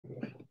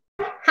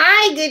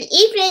Hi, good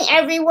evening,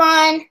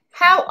 everyone.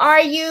 How are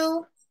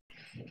you?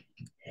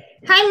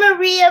 Hi,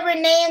 Maria,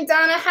 Renee, and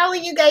Donna. How are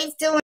you guys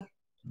doing?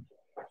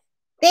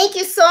 Thank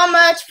you so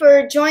much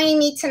for joining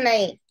me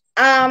tonight.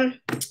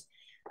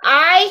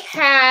 I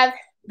have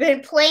been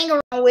playing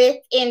around with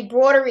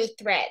embroidery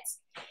threads,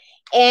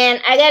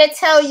 and I gotta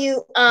tell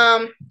you,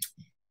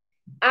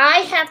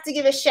 I have to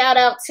give a shout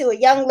out to a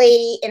young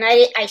lady, and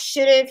I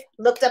should have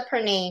looked up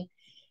her name.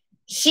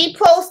 She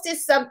posted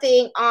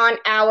something on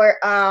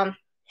our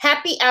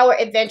Happy Hour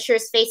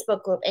Adventures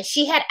Facebook group, and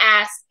she had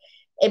asked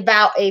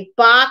about a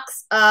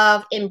box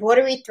of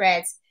embroidery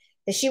threads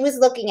that she was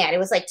looking at. It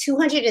was like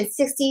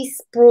 260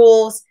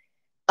 spools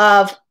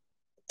of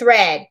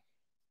thread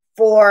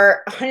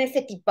for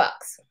 150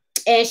 bucks.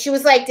 And she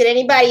was like, did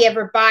anybody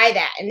ever buy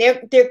that? And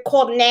they're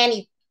called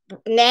nanny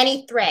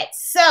threads.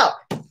 So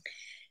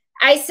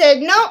I said,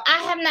 no,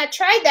 I have not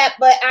tried that,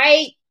 but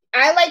I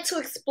like to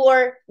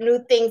explore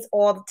new things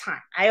all the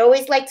time. I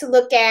always like to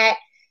look at,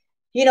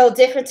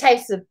 different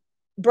types of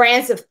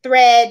brands of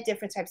thread,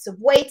 different types of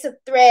weights of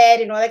thread,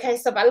 and all that kind of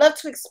stuff. I love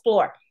to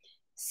explore.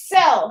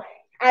 So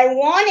I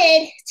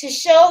wanted to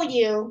show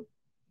you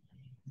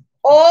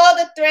all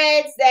the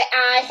threads that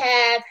I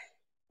have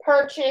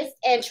purchased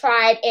and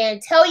tried and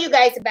tell you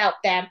guys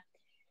about them.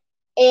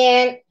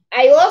 And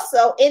I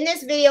also, in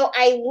this video,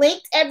 I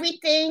linked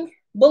everything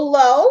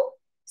below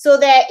so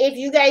that if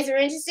you guys are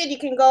interested, you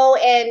can go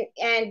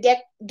and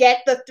get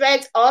the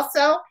threads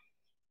also.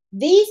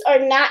 These are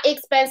not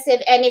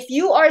expensive. And if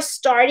you are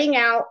starting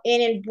out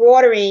in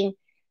embroidering,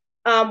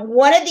 getting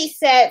one of these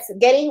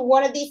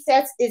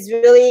sets is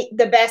really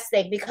the best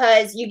thing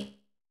because you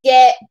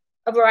get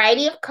a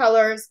variety of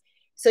colors.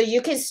 So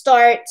you can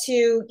start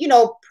to,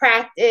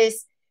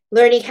 practice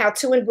learning how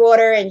to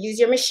embroider and use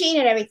your machine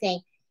and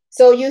everything.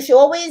 So you should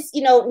always,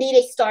 need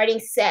a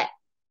starting set.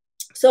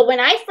 So when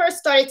I first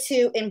started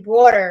to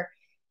embroider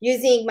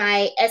using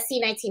my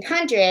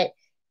SC1900,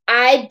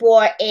 I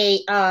bought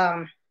a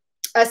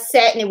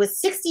set, and it was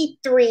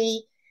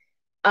 63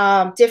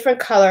 different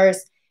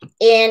colors,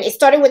 and it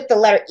started with the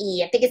letter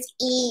E. I think it's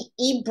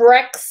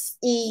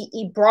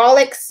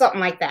Ebrolic, something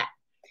like that.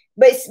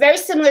 But it's very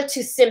similar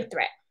to Sim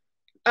Thread.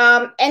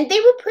 And they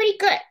were pretty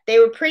good. They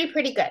were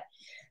pretty good.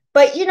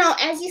 But,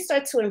 as you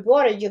start to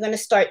embroider, you're going to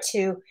start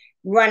to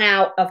run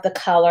out of the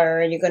color,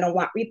 and you're going to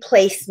want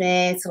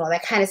replacements and all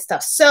that kind of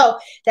stuff. So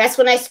that's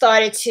when I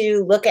started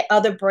to look at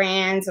other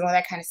brands and all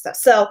that kind of stuff.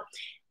 So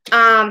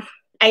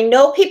I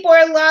know people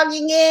are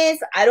logging in,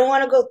 so I don't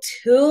want to go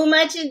too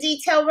much in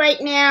detail right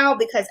now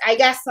because I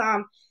got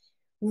some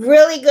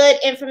really good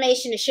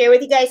information to share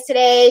with you guys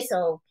today.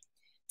 So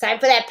time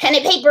for that pen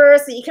and paper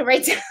so you can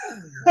write down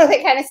all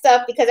that kind of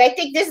stuff, because I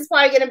think this is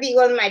probably going to be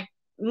one of my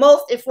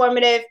most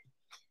informative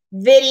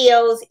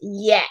videos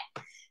yet.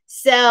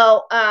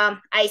 So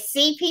I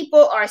see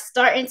people are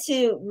starting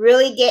to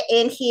really get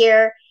in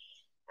here.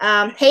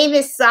 Hey,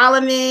 Miss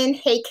Solomon.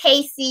 Hey,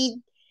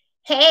 Casey.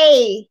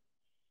 Hey,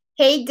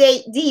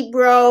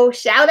 D-Bro.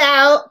 Shout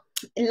out.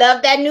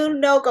 Love that new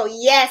logo.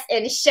 Yes,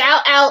 and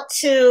shout out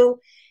to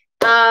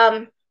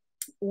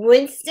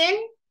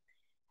Winston.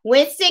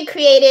 Winston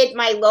created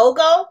my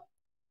logo.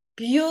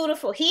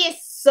 Beautiful. He is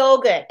so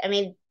good. I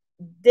mean,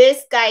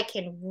 this guy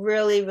can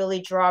really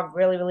draw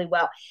really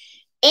well.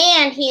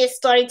 And he is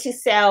starting to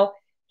sell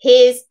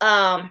his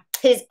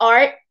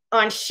art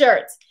on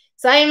shirts.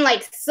 So I am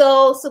like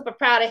so super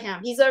proud of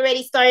him. He's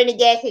already starting to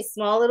get his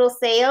small little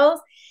sales.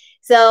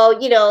 So,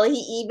 he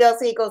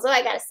emails me, he goes, oh,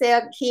 I got to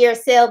sell here,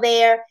 sell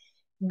there.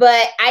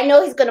 But I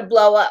know he's going to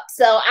blow up.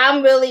 So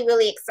I'm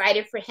really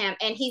excited for him.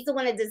 And he's the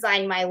one that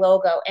designed my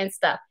logo and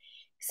stuff.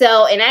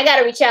 So, and I got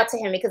to reach out to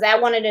him because I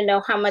wanted to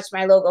know how much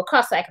my logo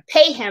costs so I could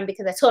pay him,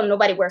 because I told him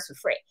nobody works for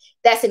free.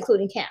 That's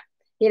including him,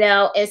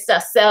 and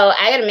stuff. So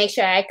I got to make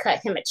sure I cut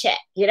him a check,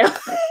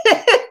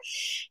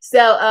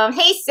 So,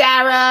 hey,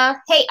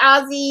 Sarah. Hey,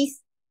 Aussies.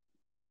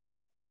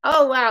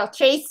 Oh, wow.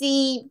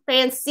 Tracy,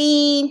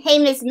 Francine. Hey,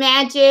 Miss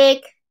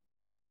Magic.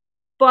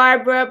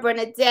 Barbara,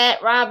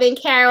 Bernadette, Robin,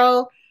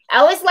 Carol. I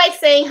always like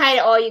saying hi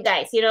to all you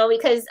guys,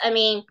 because,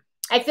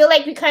 I feel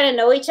like we kind of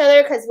know each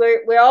other because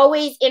we're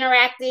always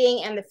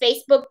interacting in the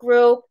Facebook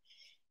group.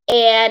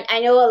 And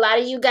I know a lot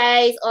of you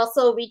guys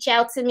also reach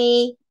out to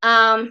me.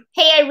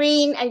 Hey,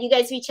 Irene, and you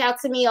guys reach out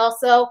to me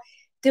also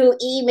through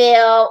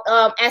email,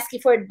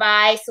 asking for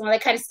advice and all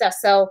that kind of stuff.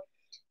 So,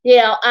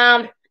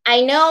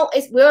 I know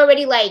we're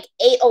already like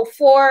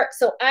 8:04,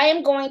 so I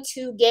am going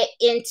to get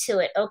into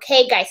it.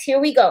 Okay, guys, here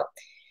we go.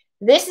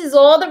 This is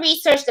all the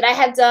research that I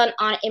have done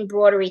on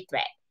embroidery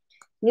thread.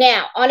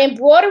 Now, on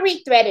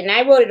embroidery thread, and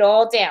I wrote it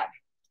all down,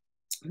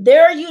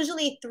 there are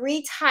usually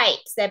 3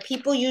 types that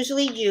people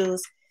usually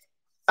use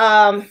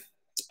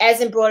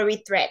as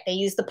embroidery thread. They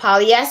use the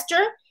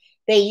polyester,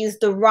 they use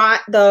the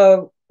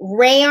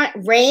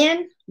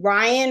rayon.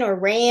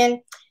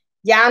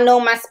 Y'all know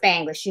my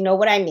Spanglish, you know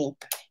what I mean.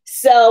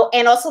 So,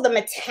 and also the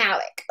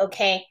metallic,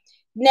 okay?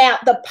 Now,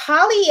 the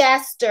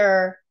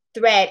polyester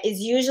thread is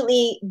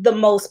usually the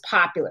most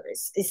popular.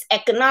 It's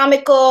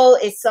economical.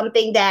 It's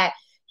something that,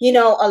 you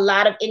know, a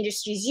lot of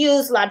industries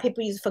use. A lot of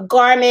people use it for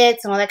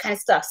garments and all that kind of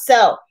stuff.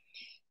 So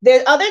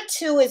the other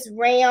two is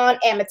rayon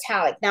and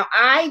metallic. Now,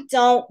 I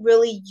don't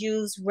really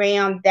use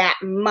rayon that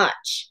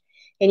much.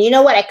 And you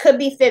know what? I could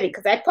be fibbing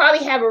because I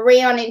probably have a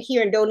rayon in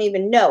here and don't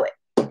even know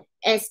it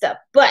and stuff.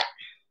 But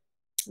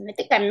I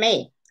think I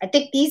may. I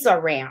think these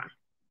are rayon.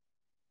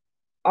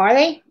 Are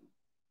they?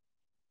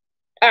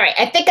 All right.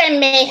 I think I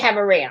may have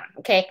a rayon.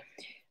 Okay.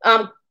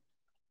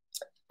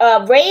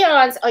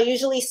 Rayons are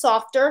usually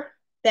softer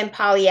than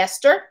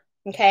polyester.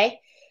 Okay.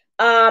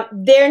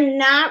 They're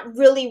not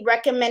really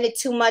recommended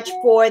too much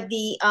for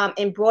the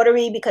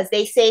embroidery because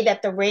they say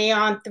that the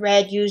rayon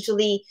thread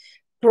usually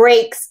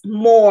breaks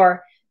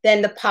more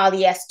than the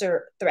polyester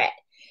thread.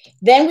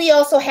 Then we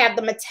also have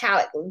the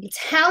metallic.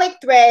 Metallic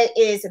thread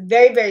is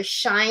very, very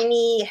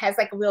shiny. It has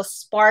like a real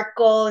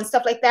sparkle and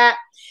stuff like that.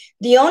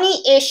 The only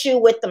issue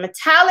with the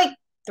metallic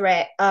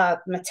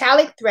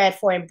thread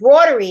for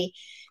embroidery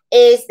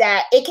is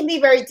that it can be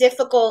very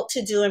difficult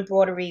to do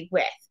embroidery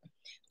with.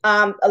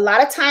 A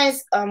lot of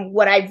times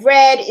what I've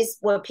read is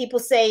what people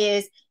say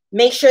is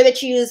make sure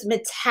that you use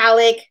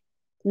metallic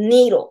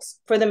needles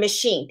for the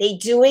machine. They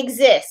do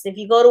exist. If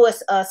you go to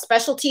a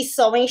specialty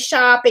sewing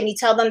shop and you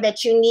tell them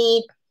that you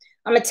need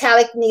a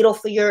metallic needle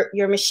for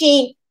your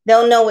machine,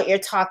 they'll know what you're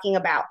talking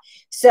about.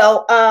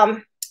 So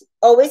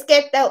always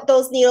get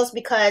those needles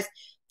because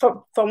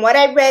from what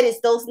I read is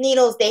those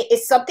needles,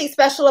 it's something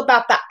special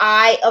about the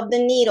eye of the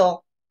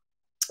needle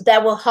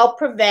that will help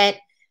prevent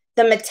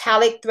the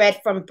metallic thread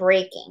from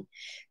breaking.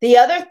 The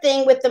other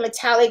thing with the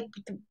metallic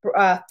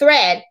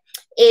thread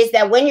is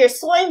that when you're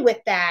sewing with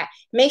that,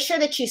 make sure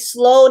that you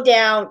slow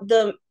down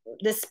the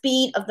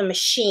speed of the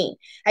machine.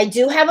 I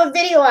do have a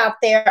video out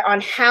there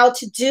on how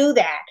to do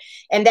that.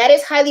 And that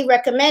is highly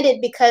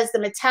recommended because the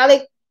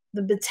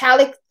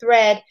metallic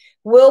thread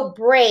will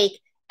break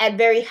at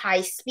very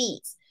high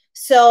speeds.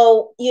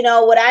 So, you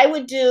know, what I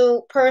would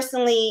do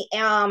personally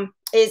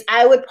is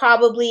I would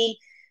probably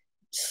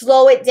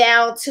slow it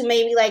down to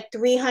maybe like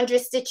 300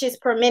 stitches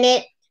per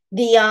minute.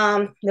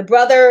 The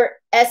Brother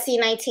SC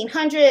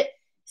 1900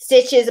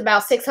 stitches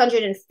about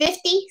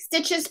 650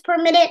 stitches per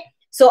minute.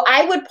 So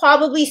I would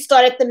probably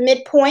start at the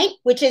midpoint,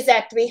 which is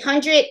at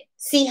 300,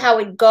 see how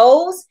it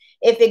goes.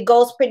 If it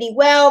goes pretty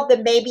well,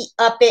 then maybe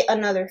up it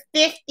another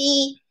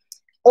 50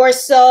 or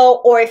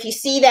so. Or if you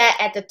see that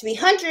at the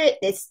 300,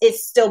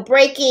 it's still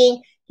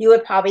breaking, you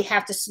would probably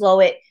have to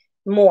slow it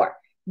more.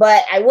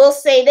 But I will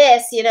say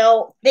this, you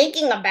know,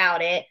 thinking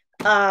about it,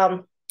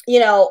 you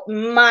know,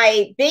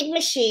 my big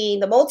machine,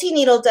 the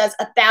multi-needle does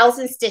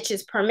 1,000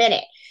 stitches per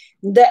minute.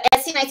 The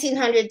SC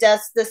 1900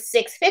 does the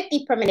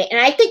 650 per minute. And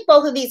I think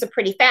both of these are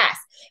pretty fast.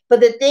 But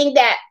the thing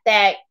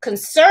that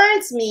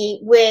concerns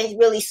me with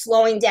really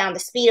slowing down the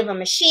speed of a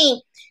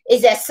machine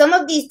is that some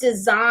of these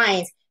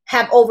designs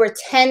have over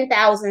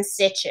 10,000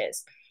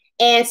 stitches.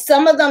 And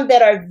some of them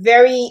that are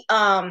very,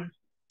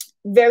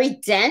 very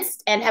dense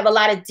and have a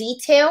lot of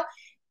detail,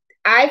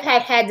 I've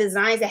had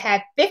designs that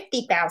have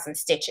 50,000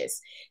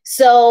 stitches.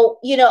 So,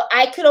 you know,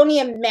 I could only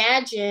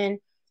imagine,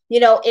 you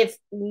know, if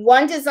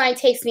one design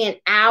takes me an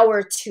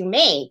hour to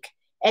make,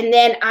 and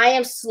then I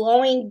am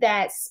slowing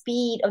that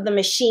speed of the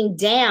machine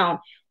down,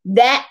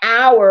 that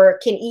hour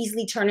can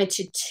easily turn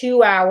into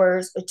 2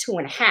 hours or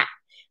 2.5,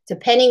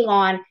 depending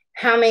on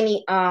how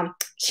many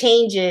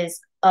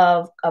changes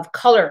of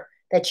color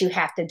that you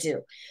have to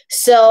do.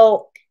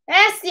 So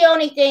that's the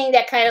only thing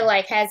that kind of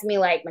like has me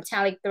like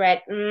metallic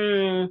thread.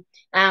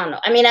 I don't know.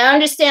 I mean, I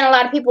understand a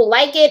lot of people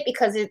like it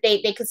because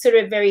they consider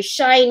it very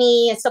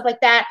shiny and stuff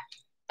like that.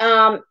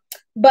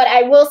 But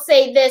I will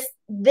say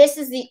this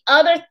is the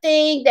other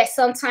thing that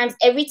sometimes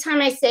every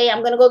time I say I'm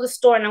going to go to the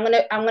store and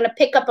I'm going to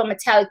pick up a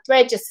metallic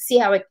thread just to see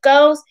how it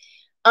goes.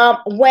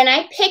 When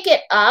I pick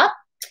it up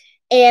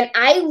and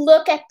I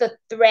look at the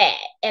thread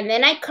and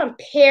then I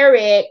compare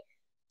it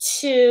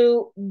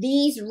to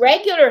these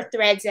regular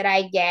threads that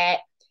I get,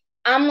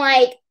 I'm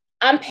like,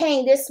 I'm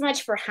paying this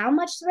much for how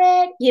much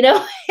thread, you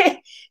know?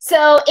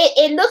 So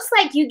it looks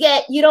like you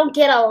don't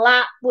get a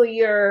lot for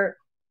your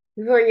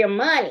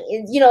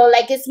money. You know,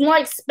 like it's more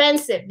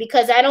expensive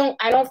because I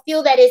don't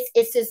feel that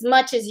it's as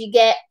much as you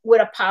get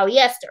with a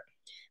polyester.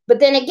 But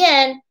then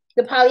again,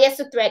 the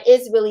polyester thread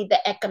is really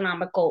the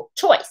economical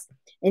choice.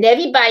 And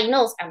everybody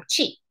knows I'm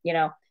cheap, you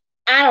know.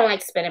 I don't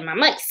like spending my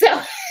money.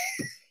 So,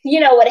 you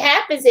know, what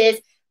happens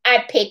is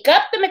I pick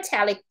up the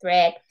metallic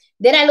thread,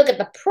 then I look at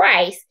the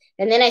price,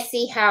 and then I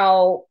see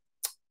how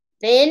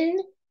thin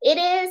it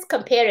is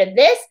compared to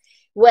this.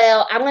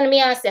 Well, I'm going to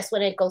be honest, that's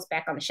when it goes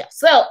back on the shelf.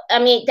 So, I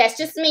mean, that's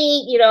just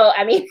me, you know.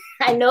 I mean,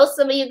 I know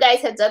some of you guys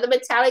have done the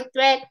metallic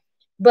thread,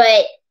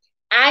 but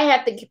I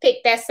have to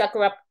pick that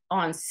sucker up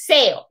on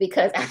sale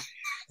because I'm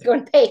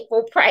going to pay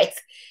full price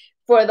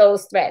for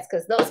those threads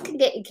because those can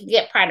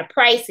get kind of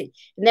pricey.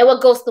 And then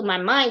what goes through my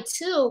mind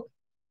too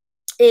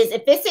is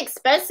if it's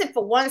expensive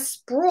for one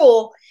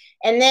spool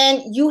and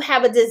then you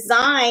have a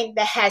design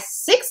that has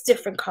 6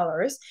 different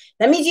colors,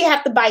 that means you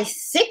have to buy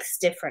 6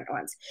 different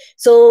ones.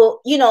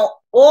 So, you know,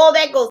 all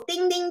that goes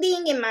ding, ding,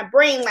 ding in my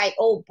brain like,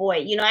 oh boy,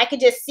 you know, I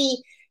could just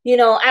see, you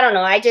know, I don't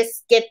know. I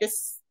just get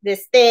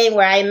this thing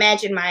where I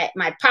imagine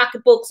my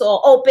pocketbooks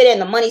all open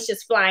and the money's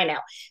just flying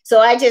out. So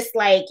I just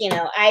like, you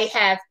know, I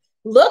have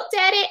looked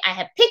at it, I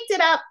have picked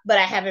it up, but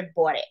I haven't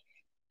bought it.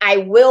 I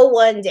will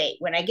one day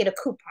when I get a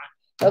coupon.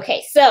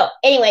 Okay, so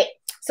anyway,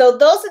 so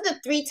those are the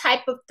 3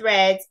 type of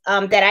threads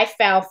that I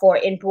found for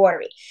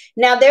embroidery.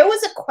 Now there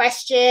was a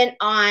question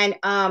on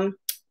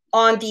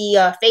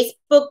the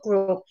Facebook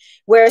group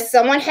where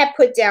someone had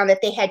put down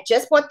that they had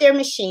just bought their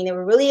machine. They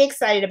were really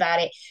excited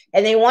about it,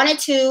 and they wanted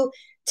to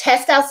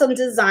test out some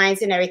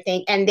designs and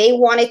everything, and they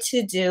wanted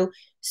to do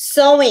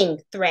sewing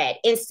thread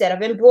instead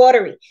of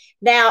embroidery.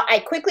 Now, I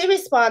quickly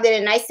responded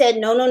and I said,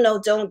 no, no, no,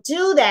 don't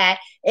do that.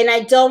 And I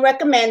don't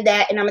recommend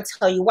that. And I'm going to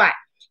tell you why.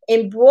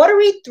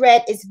 Embroidery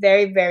thread is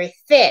very, very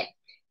thin.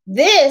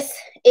 This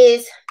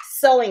is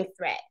sewing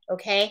thread,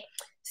 okay?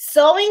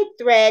 Sewing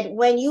thread,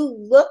 when you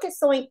look at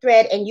sewing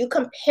thread and you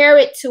compare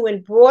it to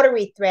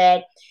embroidery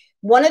thread,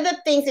 one of the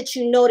things that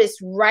you notice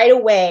right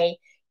away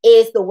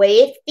is the way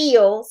it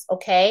feels,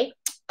 okay?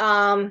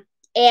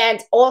 And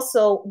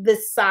also the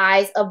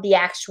size of the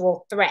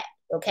actual thread,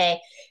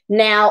 okay?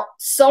 Now,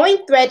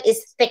 sewing thread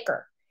is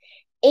thicker,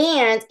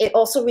 and it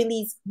also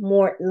relieves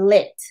more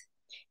lint.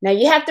 Now,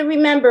 you have to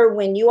remember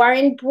when you are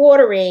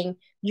embroidering,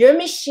 your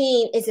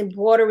machine is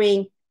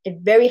embroidering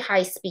at very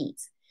high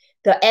speeds.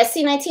 The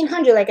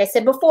SC1900, like I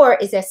said before,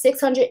 is at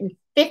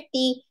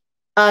 650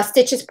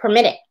 stitches per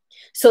minute.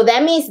 So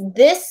that means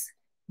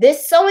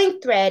this sewing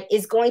thread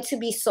is going to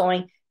be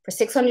sewing for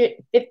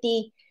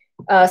 650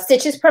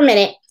 stitches per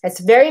minute. That's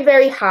very,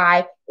 very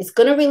high. It's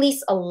going to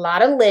release a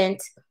lot of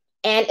lint,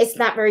 and it's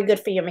not very good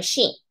for your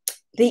machine.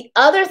 The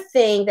other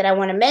thing that I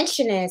want to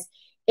mention is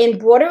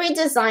embroidery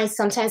design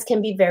sometimes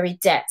can be very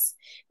dense,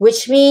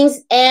 which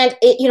means, and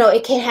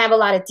it can have a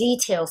lot of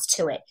details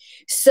to it.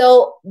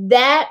 So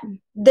that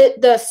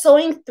the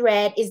sewing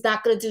thread is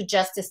not going to do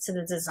justice to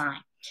the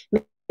design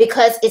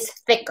because it's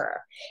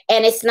thicker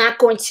and it's not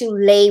going to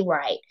lay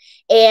right.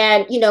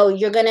 And,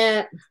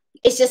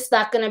 it's just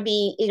not going to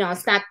be,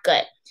 it's not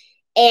good.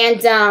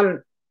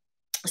 And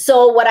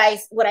so what I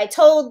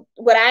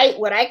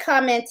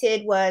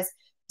commented was,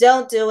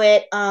 don't do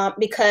it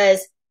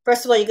because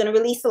first of all, you're going to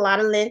release a lot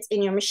of lint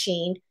in your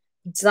machine.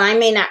 Design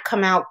may not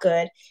come out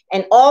good.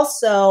 And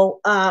also,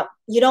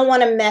 you don't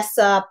want to mess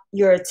up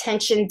your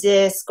tension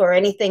disc or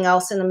anything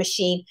else in the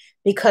machine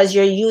because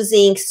you're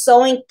using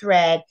sewing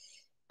thread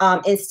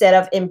instead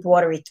of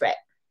embroidery thread.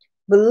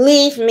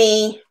 Believe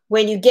me,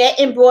 when you get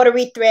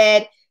embroidery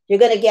thread, you're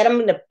going to get them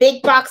in a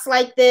big box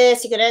like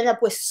this. You're going to end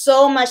up with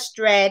so much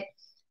thread.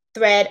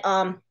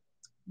 Don't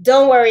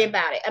worry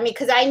about it. I mean,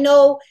 because I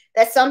know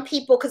that some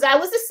people, because I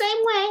was the same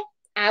way.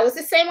 I was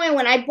the same way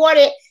when I bought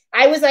it.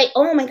 I was like,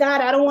 oh my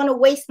God, I don't want to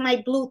waste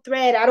my blue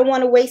thread. I don't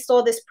want to waste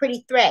all this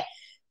pretty thread.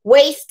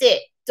 Waste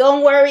it.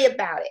 Don't worry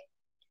about it.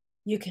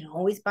 You can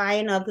always buy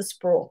another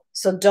spool.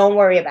 So don't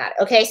worry about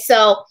it. Okay.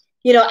 So,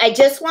 I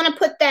just want to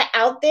put that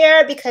out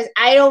there because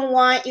I don't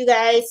want you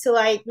guys to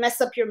like mess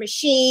up your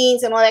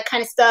machines and all that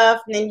kind of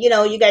stuff. And then,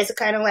 you guys are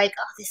kind of like,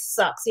 oh, this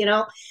sucks,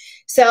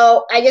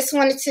 So I just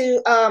wanted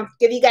to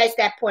give you guys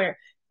that pointer.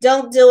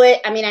 Don't do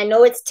it. I mean, I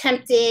know it's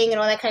tempting and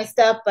all that kind of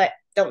stuff, but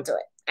don't do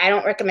it. I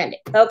don't recommend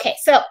it. Okay,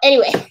 so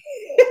anyway,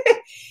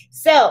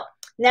 so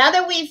now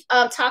that we've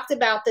talked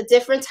about the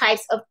different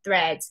types of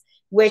threads,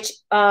 which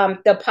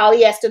the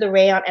polyester, the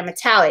rayon, and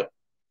metallic,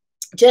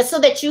 just so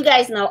that you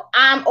guys know,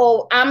 I'm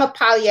a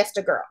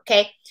polyester girl,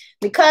 okay?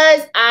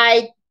 Because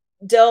I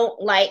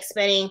don't like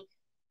spending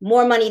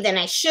more money than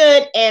I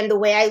should, and the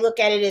way I look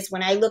at it is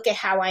when I look at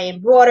how I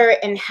embroider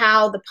and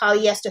how the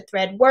polyester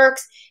thread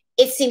works,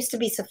 it seems to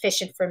be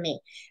sufficient for me.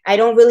 I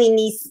don't really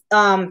need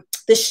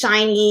the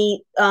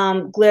shiny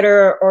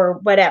glitter or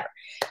whatever.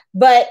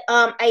 But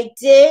I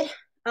did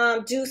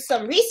do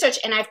some research,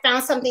 and I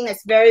found something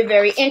that's very,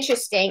 very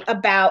interesting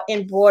about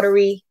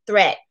embroidery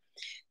thread,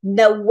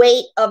 the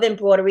weight of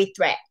embroidery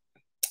thread.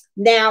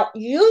 Now,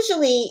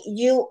 usually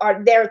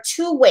there are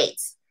 2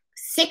 weights,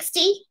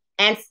 60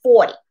 and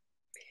 40.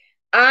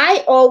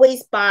 I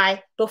always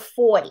buy the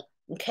 40,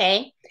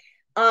 okay?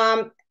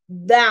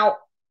 Now,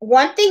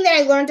 one thing that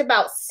I learned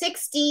about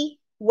 60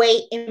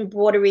 weight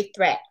embroidery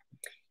thread.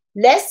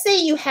 Let's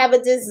say you have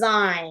a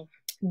design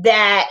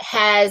that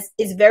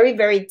is very,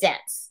 very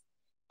dense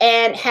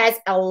and has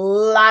a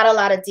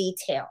lot of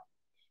detail.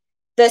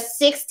 The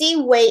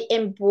 60 weight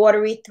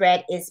embroidery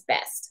thread is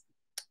best.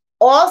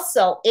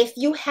 Also, if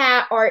you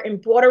are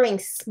embroidering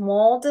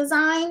small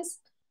designs,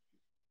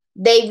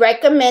 they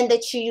recommend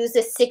that you use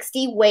a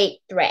 60 weight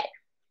thread.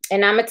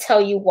 And I'm going to tell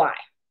you why.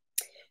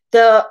 Do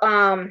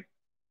I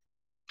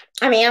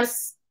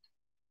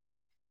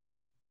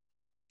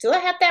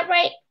have that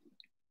right?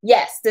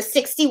 Yes, the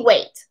 60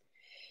 weight.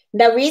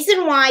 The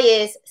reason why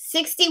is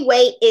 60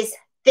 weight is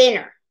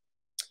thinner.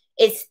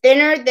 It's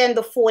thinner than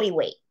the 40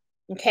 weight,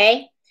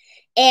 okay?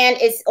 And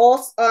it's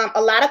also,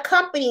 a lot of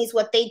companies,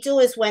 what they do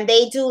is when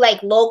they do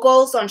like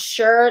logos on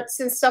shirts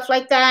and stuff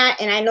like that,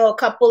 and I know a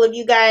couple of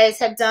you guys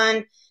have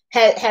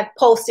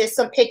posted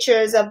some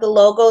pictures of the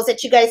logos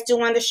that you guys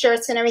do on the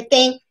shirts and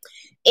everything.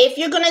 if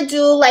you're going to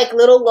do like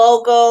little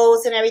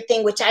logos and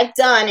everything, which I've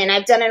done, and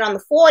I've done it on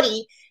the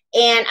 40,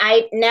 and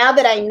now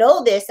that I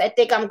know this, I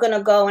think I'm going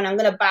to go and I'm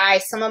going to buy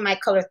some of my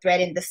color thread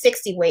in the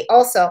 60 weight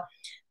also.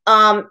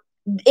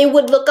 It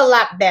would look a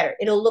lot better.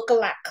 It'll look a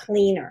lot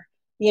cleaner,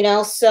 you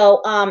know?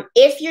 So,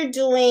 if you're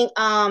doing,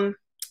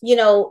 you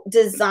know,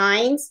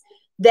 designs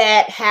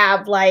that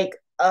have like,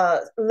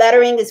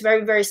 lettering is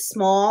very, very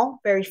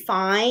small, very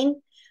fine,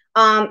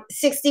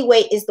 60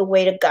 weight is the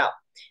way to go.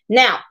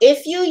 Now,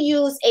 if you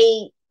use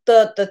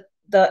the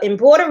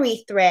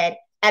embroidery thread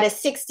at a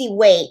 60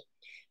 weight,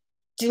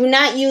 do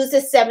not use a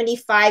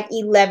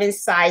 7511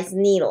 size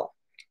needle.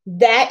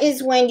 That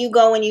is when you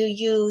go and you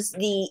use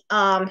the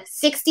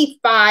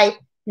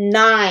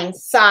 65-9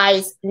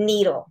 size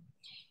needle.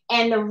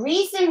 And the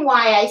reason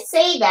why I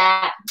say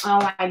that,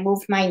 oh, I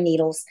moved my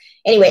needles.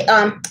 Anyway,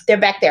 they're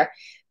back there.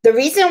 The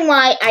reason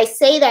why I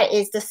say that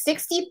is the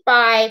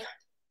 65,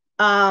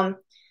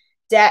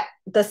 that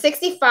the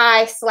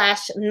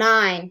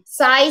 65/9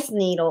 size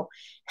needle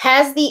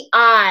has the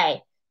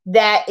eye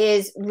that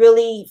is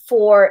really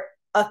for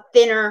a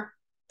thinner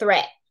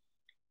thread.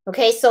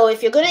 Okay, so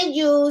if you're going to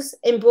use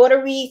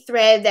embroidery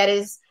thread that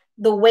is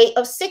the weight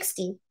of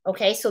 60,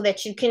 okay, so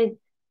that you can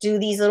do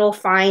these little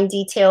fine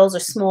details or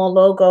small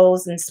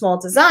logos and small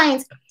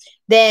designs,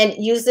 then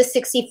use the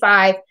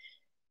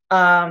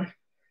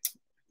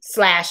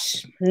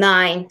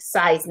 65/9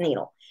 size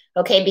needle,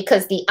 okay,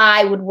 because the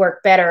eye would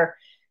work better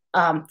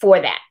for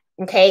that.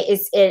 Okay,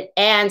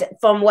 and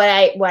from what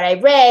I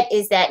read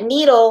is that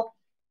needle,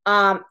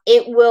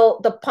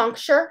 the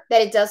puncture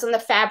that it does on the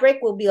fabric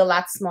will be a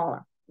lot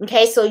smaller.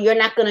 Okay, so you're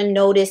not going to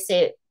notice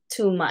it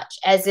too much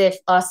as if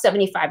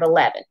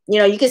 7511. You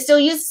know, you can still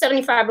use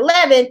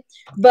 7511,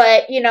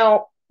 but you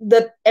know,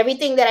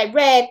 everything that I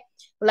read,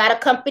 a lot of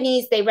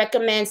companies, they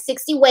recommend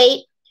 60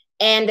 weight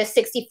and the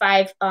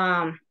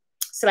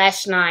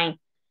 65/9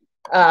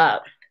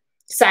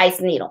 size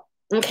needle.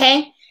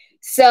 Okay,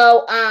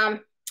 so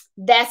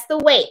that's the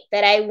weight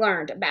that I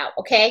learned about.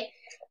 Okay,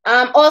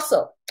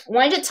 also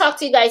wanted to talk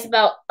to you guys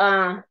about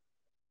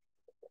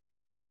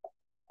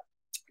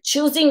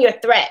choosing your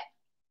thread.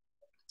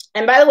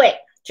 And by the way,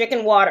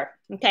 drinking water.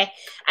 Okay,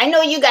 I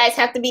know you guys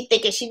have to be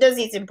thinking she does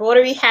these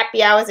embroidery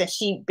happy hours and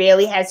she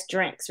barely has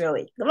drinks,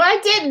 really. Well, I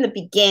did in the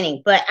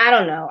beginning, but I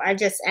don't know. I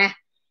just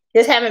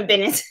haven't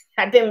been into.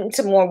 I've been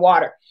into more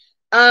water.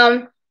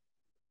 Let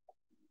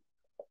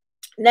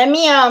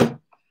me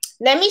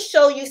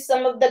show you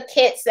some of the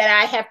kits that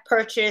I have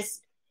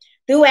purchased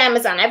through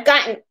Amazon. I've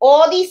gotten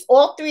all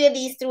three of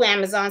these through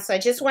Amazon. So I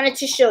just wanted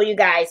to show you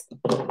guys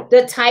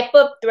the type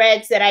of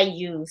threads that I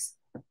use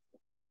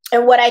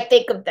and what I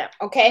think of them.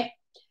 Okay.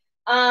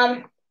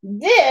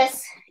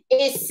 This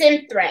is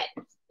Sim thread.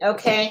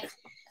 Okay.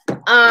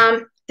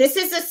 This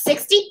is a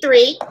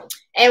 63.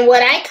 And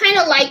what I kind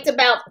of liked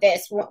about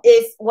this was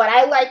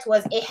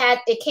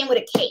it came with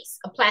a case,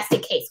 a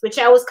plastic case, which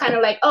I was kind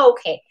of like, oh,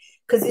 okay.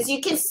 Because as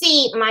you can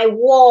see, my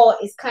wall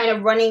is kind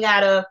of running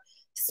out of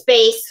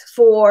space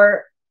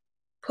for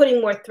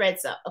putting more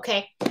threads up,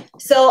 okay?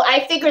 So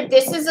I figured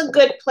this is a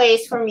good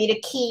place for me to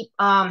keep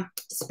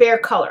spare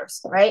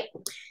colors, right?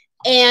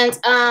 And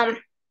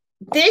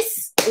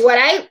what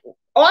I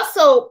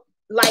also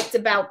liked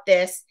about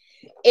this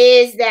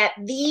is that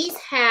these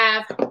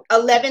have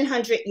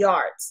 1,100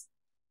 yards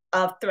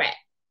of thread,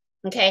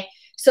 okay?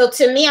 So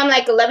to me, I'm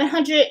like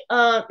 1,100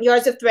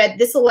 yards of thread.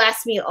 This will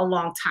last me a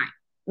long time.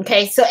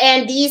 Okay, so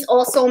and these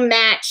also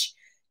match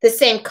the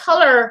same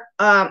color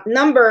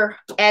number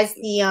as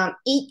the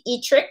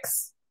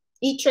E-Trix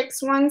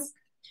ones.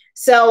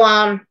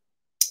 So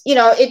you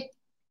know, it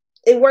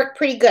worked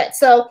pretty good.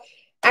 So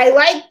I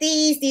like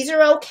these. These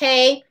are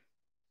okay.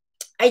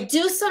 I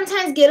do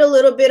sometimes get a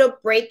little bit of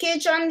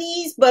breakage on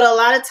these, but a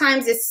lot of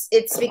times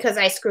it's because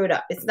I screwed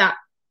up. It's not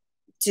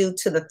due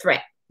to the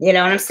thread. You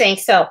know what I'm saying?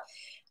 So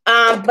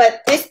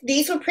but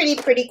these were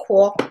pretty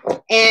cool,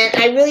 and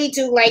I really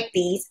do like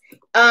these.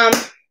 And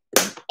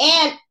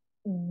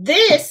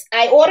this,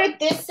 I ordered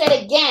this set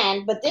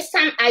again, but this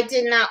time I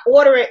did not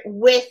order it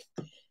with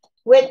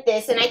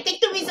this. And I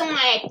think the reason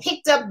why I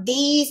picked up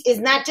these is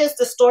not just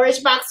the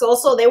storage box,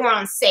 also they were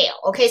on sale.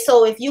 Okay,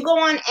 so if you go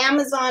on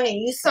Amazon and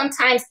you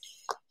sometimes,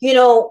 you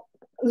know,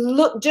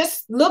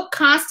 look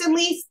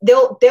constantly,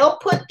 they'll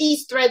put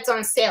these threads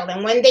on sale,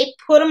 and when they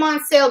put them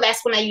on sale,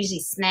 that's when I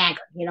usually snag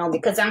them, you know,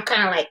 because I'm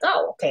kind of like,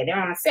 oh, okay, they're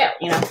on sale,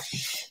 you know,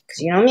 because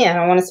you know me, I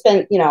don't want to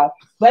spend, you know,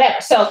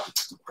 whatever. So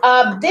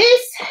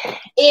this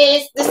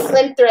is the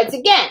slim threads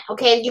again.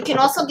 Okay, you can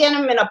also get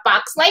them in a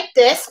box like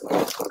this,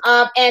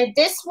 and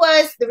this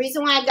was the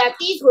reason why I got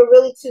these, were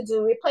really to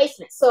do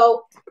replacements.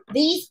 So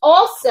these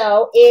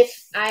also, if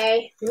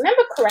I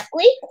remember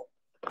correctly,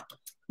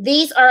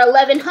 these are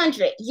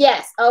 1,100.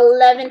 Yes,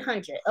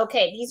 1,100.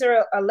 Okay, these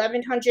are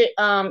 1,100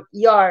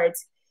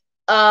 yards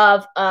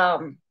of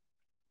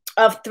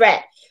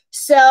thread.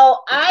 So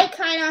I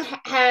kind of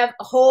have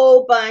a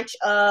whole bunch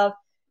of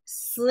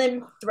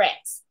slim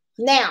threads.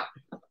 Now,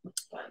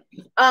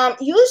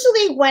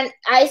 Usually when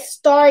I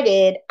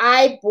started,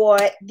 I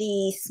bought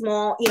the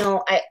small,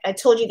 I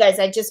told you guys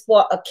I just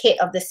bought a kit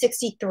of the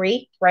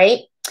 63, right?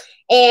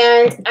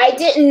 And I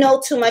didn't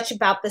know too much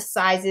about the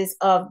sizes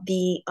of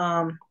the,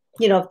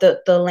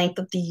 the length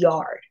of the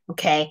yard.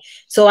 Okay.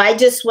 So I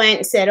just went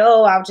and said,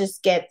 oh, I'll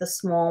just get the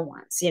small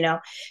ones,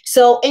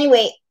 So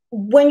anyway,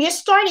 when you're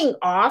starting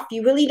off,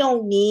 you really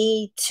don't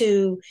need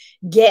to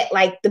get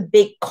like the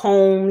big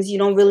combs. You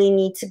don't really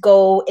need to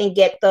go and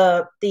get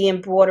the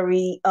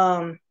embroidery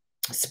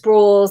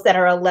spools that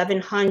are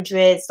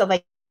 1100, stuff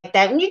like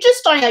that. And you're just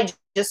starting out,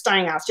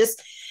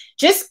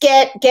 just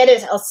get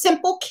a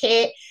simple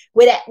kit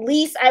with at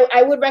least,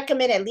 I would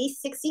recommend at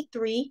least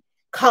 63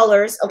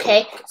 colors.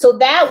 Okay. So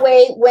that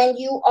way, when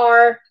you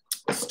are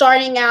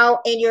starting out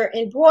and you're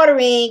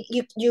embroidering,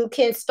 you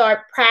can start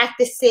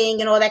practicing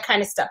and all that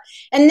kind of stuff.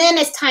 And then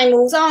as time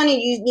moves on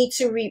and you need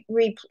to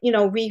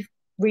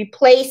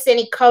replace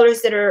any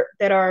colors that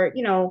are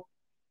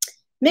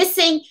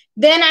missing,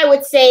 then I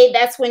would say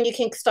that's when you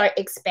can start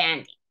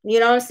expanding. You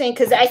know what I'm saying?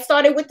 Because I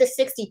started with the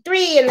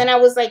 63 and then I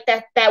was like,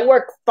 that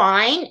worked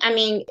fine. I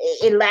mean,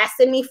 it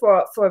lasted me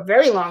for a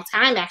very long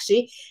time,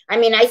 actually. I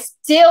mean, I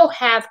still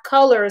have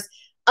colors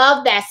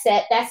of that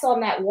set that's on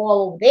that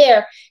wall over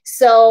there.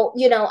 So,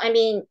 I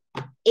mean,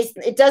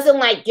 it doesn't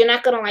like, you're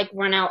not going to like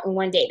run out in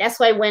one day. That's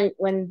why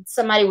when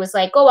somebody was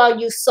like, oh, I'll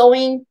use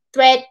sewing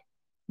thread,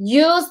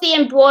 use the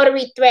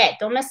embroidery thread.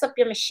 Don't mess up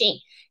your machine.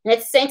 And at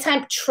the same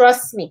time,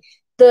 trust me,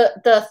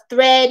 the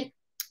thread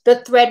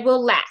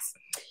will last.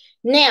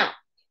 Now,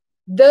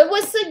 there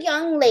was a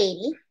young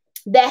lady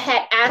that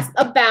had asked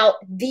about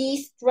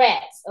these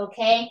threads,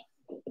 okay?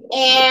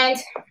 And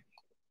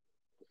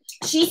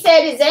she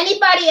said, has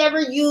anybody ever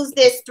used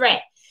this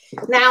thread?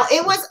 Now,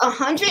 it was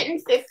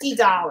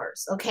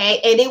 $150, okay?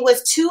 And it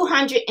was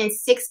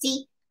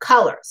 260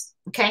 colors,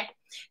 okay?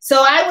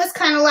 So I was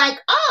kind of like,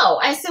 oh,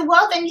 I said,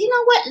 well, then you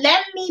know what?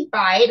 Let me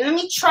buy it. Let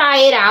me try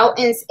it out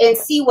and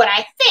see what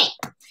I think.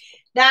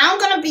 Now, I'm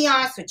going to be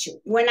honest with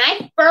you. When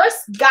I first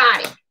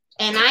got it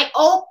and I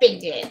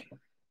opened it,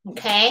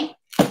 okay?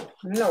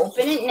 I'm going to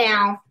open it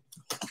now.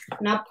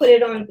 And I'll put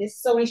it on this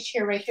sewing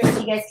chair right here so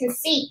you guys can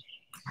see.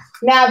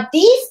 Now,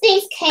 these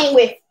things came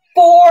with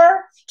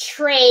 4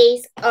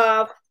 trays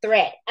of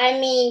thread. I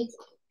mean,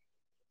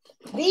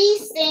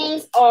 these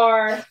things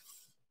are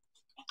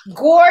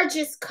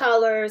gorgeous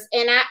colors.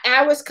 And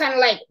I was kind of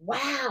like,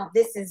 wow,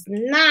 this is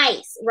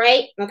nice,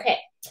 right? Okay.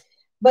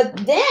 But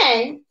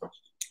then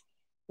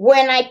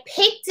when I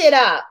picked it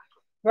up,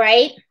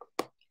 right,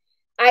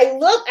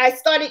 I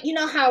started, you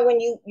know how when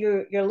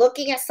you're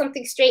looking at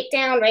something straight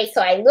down, right?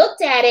 So I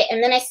looked at it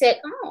and then I said,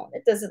 oh,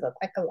 it doesn't look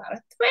like a lot of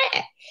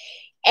thread.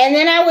 And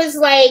then I was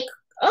like,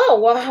 oh,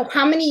 well,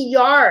 how many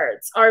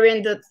yards are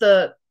in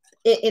the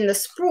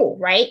spool,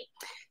 right?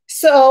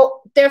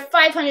 So they're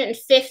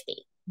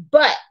 550.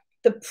 But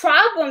the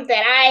problem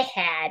that I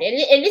had,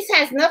 and this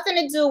has nothing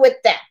to do with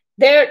them.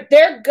 They're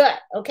good,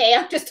 okay?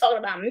 I'm just talking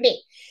about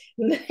me.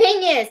 The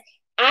thing is,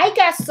 I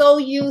got so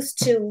used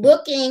to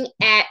looking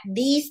at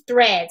these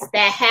threads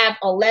that have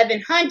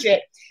 1100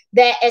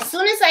 that as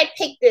soon as I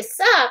picked this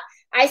up,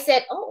 I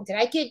said, oh, did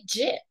I get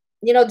gypped?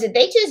 Did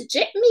they just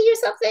jip me or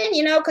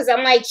something? Because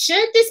I'm like,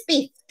 shouldn't this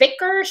be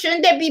thicker?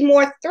 Shouldn't there be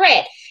more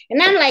thread?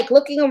 And I'm like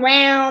looking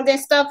around and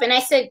stuff. And I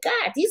said,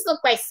 God, these look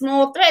like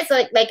small threads.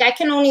 Like I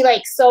can only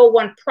like sew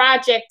one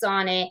project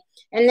on it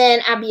and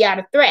then I'll be out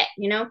of thread,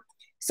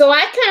 So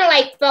I kind of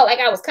like felt like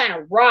I was kind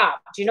of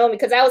robbed,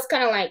 because I was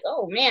kind of like,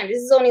 oh man,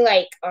 this is only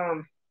like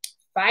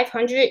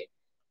 500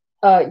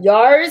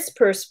 yards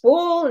per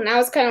spool. And I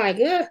was kind of like,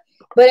 ugh.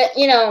 But,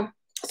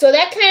 so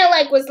that kind of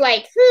like was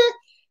like, huh.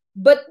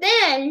 But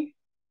then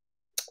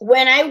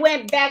when I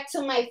went back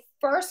to my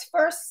first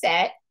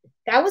set,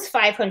 that was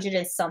 500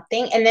 and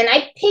something. And then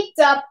I picked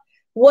up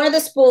one of the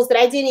spools that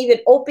I didn't even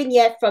open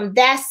yet from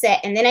that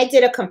set. And then I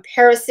did a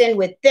comparison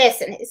with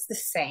this and it's the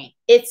same.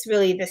 It's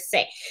really the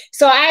same.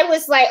 So I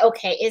was like,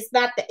 okay,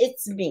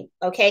 it's me.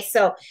 Okay.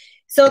 So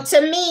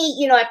to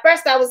me, at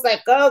first I was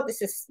like, oh,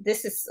 this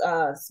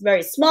is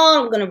very small.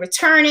 I'm going to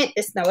return it.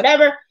 This, no,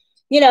 whatever,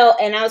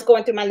 and I was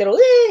going through my little,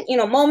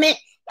 moment.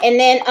 And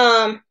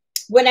then,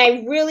 when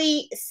I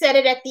really said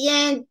it at the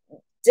end,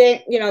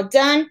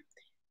 done,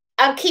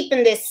 I'm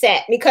keeping this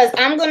set because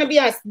I'm going to be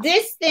honest,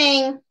 this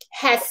thing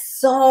has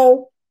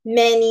so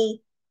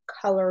many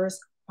colors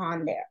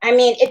on there. I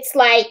mean, it's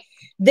like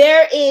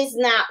there is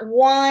not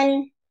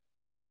one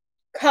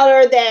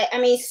color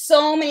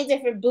so many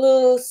different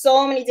blues,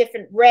 so many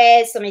different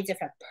reds, so many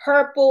different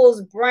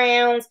purples,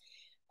 browns.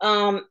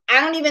 I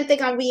don't even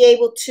think I'll be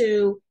able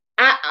to,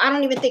 I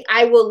don't even think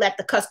I will let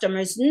the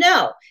customers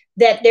know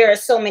that there are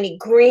so many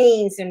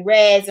greens and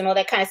reds and all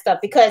that kind of stuff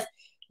because,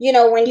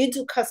 when you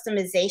do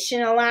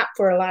customization a lot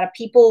for a lot of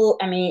people,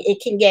 I mean, it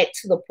can get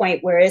to the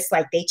point where it's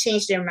like they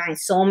change their mind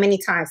so many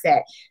times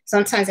that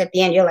sometimes at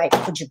the end you're like,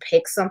 could you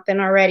pick something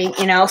already?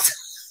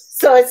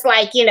 So it's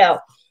like,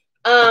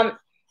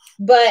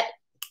 but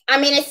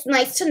I mean, it's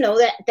nice to know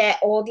that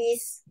all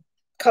these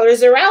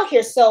colors are out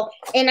here. So,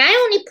 and I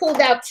only pulled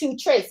out 2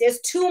 trays.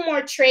 There's 2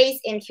 more trays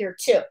in here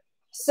too.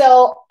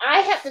 So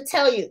I have to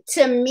tell you,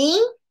 to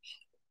me,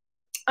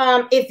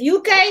 if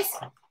you guys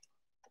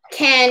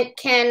can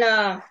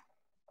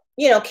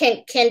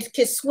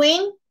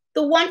swing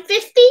the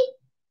 150,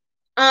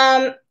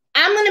 I'm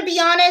gonna be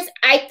honest,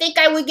 I think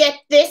I would get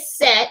this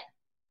set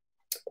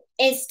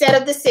instead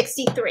of the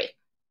 63,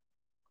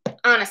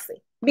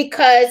 honestly,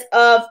 because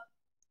of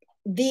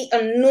the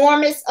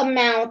enormous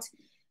amount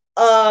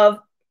of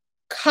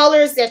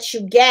colors that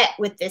you get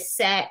with this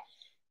set.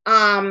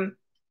 I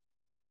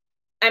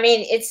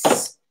mean,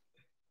 it's,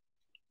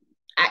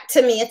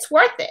 to me, it's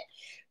worth it.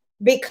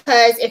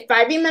 Because if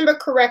I remember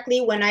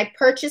correctly, when I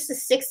purchased the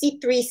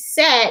 63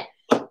 set,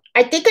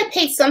 I think I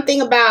paid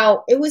something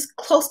about, it was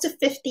close to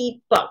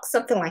 $50,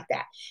 something like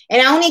that.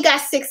 And I only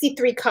got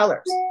 63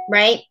 colors,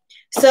 right?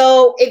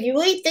 So if you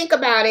really think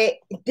about it,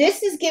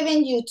 this is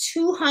giving you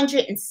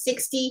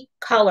 260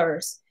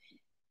 colors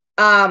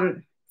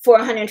for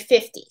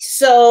 150.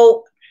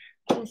 So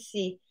let's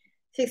see,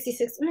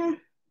 66,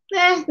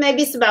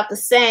 maybe it's about the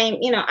same,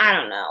 you know, I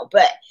don't know,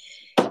 but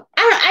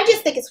I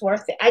just think it's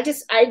worth it. I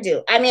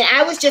do. I mean,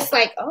 I was just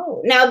like,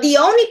 oh. Now, the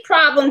only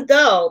problem,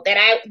 though, that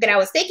I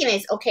was thinking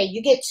is, okay,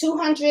 you get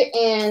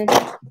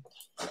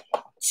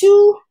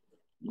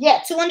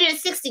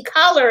 260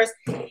 colors.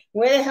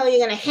 Where the hell are you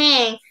going to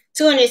hang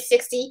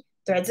 260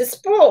 threads of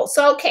spool?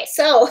 So, okay,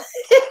 so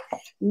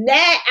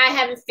that I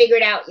haven't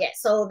figured out yet.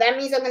 So that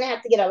means I'm going to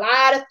have to get a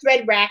lot of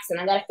thread racks, and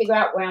I got to figure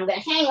out where I'm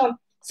going to hang them.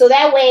 So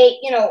that way,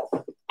 you know,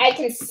 I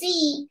can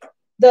see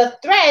the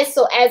threads,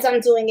 so as I'm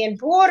doing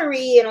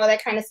embroidery and all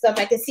that kind of stuff,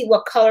 I can see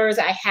what colors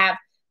I have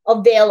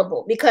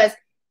available, because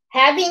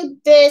having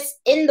this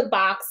in the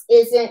box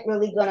isn't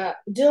really gonna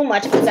do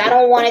much, because I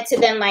don't want it to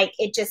then, like,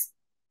 it just,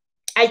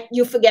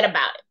 you forget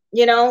about it,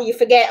 you know, you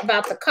forget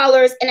about the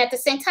colors, and at the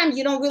same time,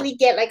 you don't really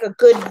get like a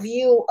good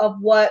view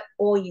of what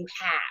all you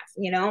have,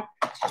 you know,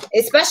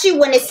 especially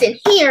when it's in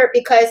here,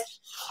 because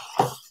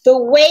the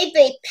way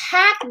they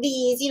pack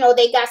these, you know,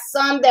 they got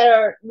some that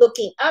are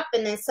looking up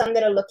and then some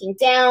that are looking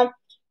down.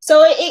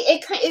 So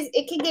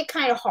it can get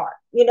kind of hard,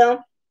 you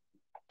know.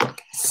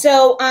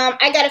 So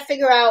I got to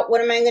figure out, what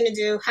am I going to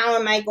do? How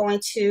am I going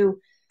to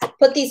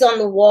put these on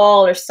the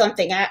wall or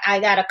something? I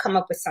got to come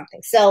up with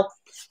something. So,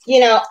 you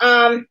know,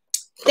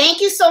 thank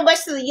you so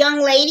much to the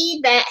young lady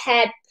that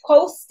had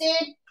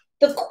posted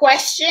the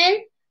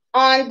question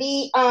on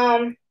the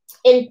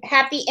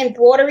Happy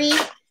Embroidery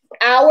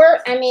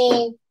Hour. I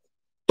mean,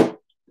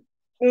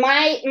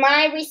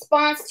 my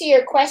response to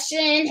your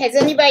question, has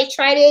anybody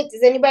tried it?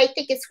 Does anybody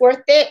think it's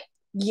worth it?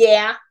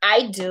 Yeah,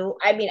 I do.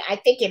 I mean, I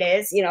think it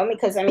is, you know,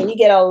 because I mean, you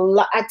get a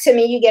lot, to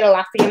me, you get a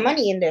lot for your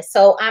money in this.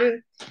 So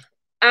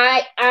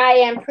I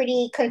am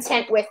pretty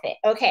content with it.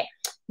 Okay.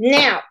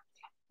 Now,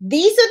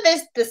 these are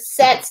the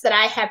sets that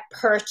I have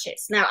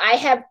purchased. Now, I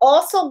have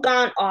also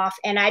gone off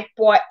and I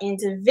bought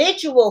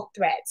individual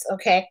threads.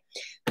 Okay.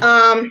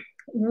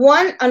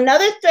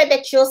 Another thread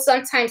that you'll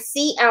sometimes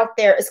see out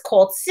there is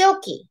called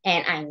Silky,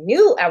 and I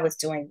knew I was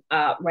doing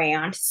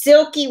rayon,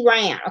 Silky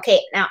rayon.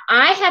 Okay, now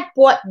I have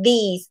bought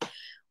these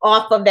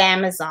off of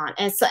Amazon,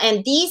 and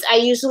these I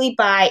usually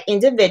buy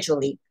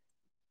individually.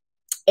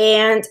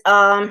 And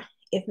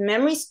if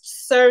memory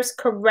serves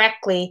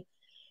correctly,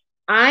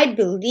 I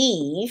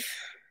believe,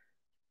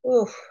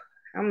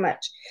 how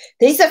much?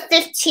 These are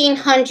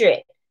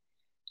 1,500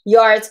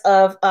 yards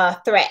of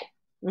thread.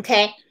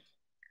 Okay.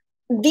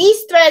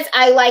 These threads,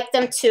 I like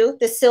them too.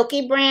 The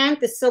Silky brand,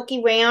 the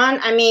Silky rayon.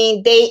 I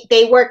mean,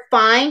 they work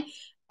fine.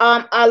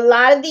 A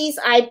lot of these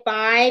I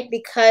buy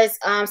because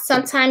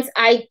sometimes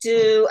I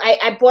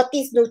bought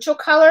these neutral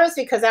colors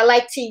because I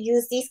like to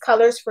use these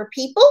colors for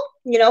people,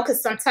 you know,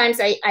 because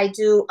sometimes I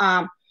do,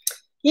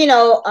 you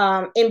know,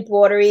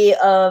 embroidery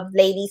of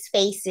ladies'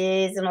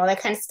 faces and all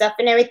that kind of stuff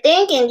and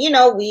everything. And, you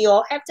know, we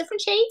all have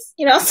different shades,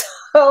 you know,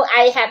 so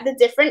I have the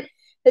different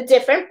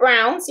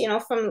browns, you know,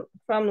 from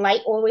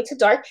light all the way to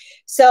dark.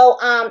 So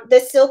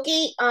the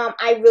Silky,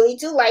 I really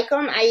do like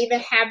them. I even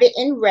have it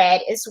in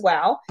red as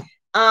well.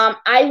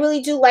 I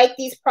really do like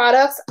these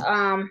products.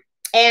 And,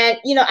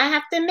 you know, I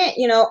have to admit,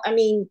 you know, I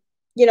mean,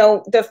 you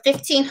know, the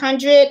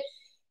 1,500,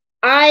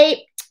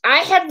 I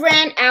have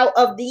ran out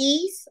of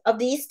these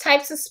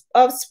types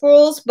of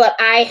spools, but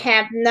I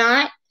have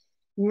not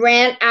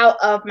ran out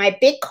of my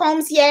big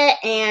combs yet.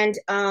 And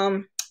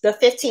the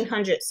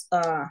 1,500s,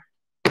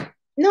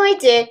 no, I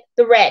did.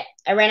 The red.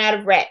 I ran out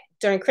of red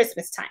during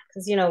Christmas time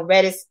because, you know,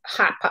 red is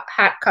hot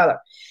color.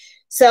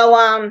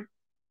 So,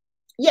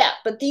 yeah,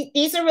 but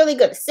these are really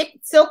good.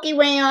 Silky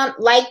rayon,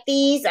 like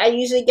these. I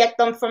usually get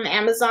them from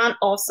Amazon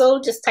also.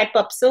 Just type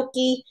up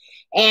Silky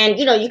and,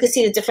 you know, you can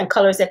see the different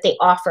colors that they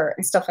offer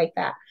and stuff like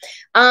that.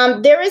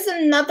 There is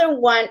another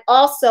one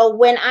also.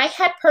 When I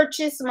had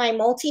purchased my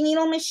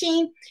multi-needle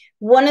machine,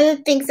 one of the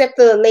things that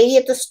the lady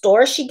at the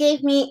store, she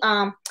gave me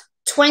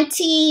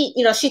 20,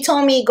 you know, she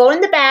told me go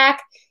in the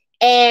back,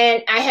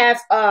 and I have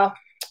I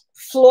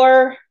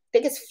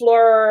think it's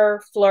Florida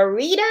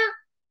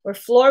or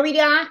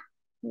Florida.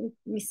 Let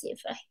me see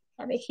if I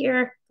have it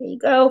here. There you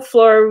go.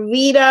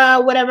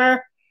 Florida,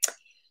 whatever.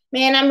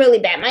 Man, I'm really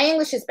bad. My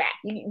English is bad,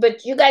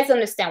 but you guys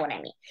understand what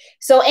I mean.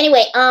 So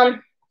anyway,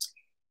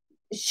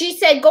 she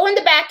said, go in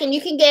the back and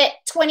you can get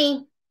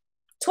 20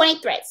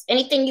 threads,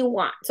 anything you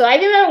want. So I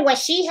remember when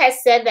she had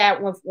said that,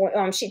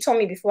 when she told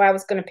me before I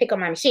was going to pick up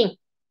my machine.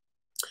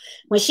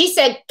 When she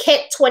said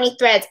get 20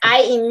 threads,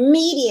 I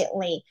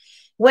immediately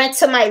went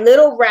to my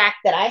little rack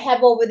that I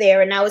have over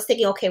there, and I was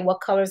thinking, okay, what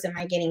colors am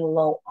I getting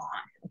low on?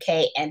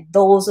 Okay, and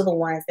those are the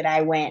ones that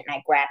I went and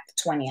I grabbed the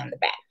 20 on the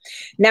back.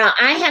 Now,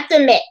 I have to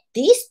admit,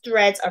 these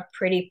threads are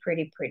pretty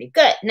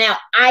good. Now,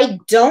 I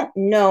don't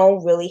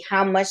know really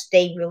how much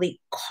they really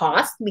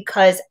cost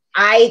because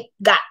I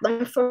got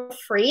them for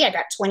free. I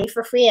got 20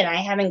 for free, and I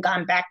haven't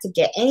gone back to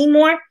get any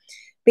more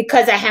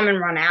because I haven't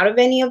run out of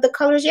any of the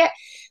colors yet.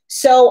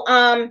 So,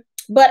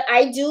 but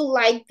I do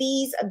like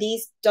these.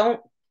 These don't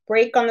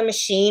break on the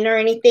machine or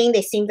anything.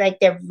 They seem like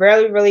they're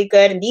really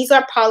good. And these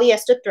are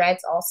polyester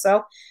threads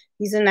also.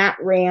 These are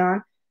not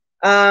rayon.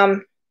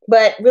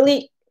 But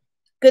really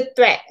good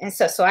thread. And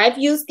so I've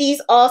used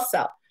these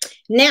also.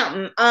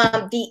 Now,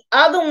 the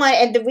other one,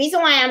 and the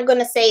reason why I'm going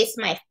to say it's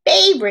my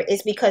favorite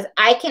is because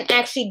I can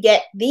actually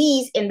get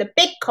these in the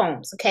big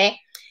combs, okay?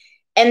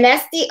 And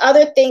that's the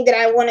other thing that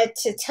I wanted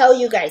to tell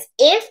you guys.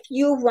 If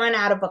you run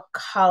out of a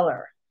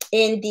color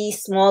in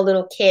these small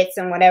little kits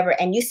and whatever,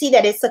 and you see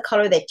that it's a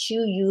color that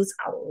you use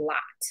a lot,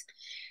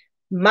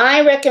 my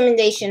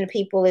recommendation to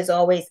people is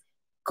always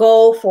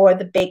go for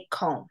the big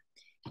comb.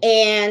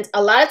 And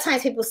a lot of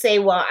times people say,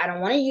 well, I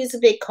don't want to use a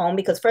big comb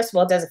because first of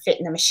all, it doesn't fit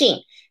in the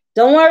machine.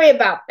 Don't worry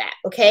about that,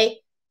 okay?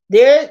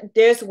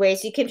 There's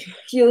ways you can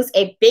use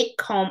a big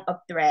comb of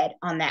thread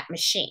on that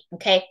machine,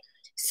 okay?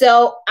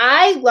 So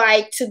I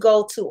like to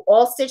go to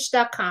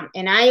allstitch.com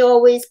and I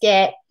always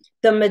get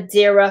the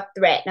Madeira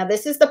thread. Now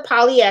this is the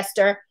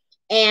polyester,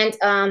 and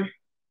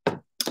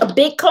a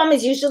big comb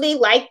is usually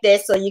like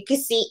this. So you can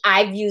see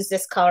I've used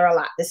this color a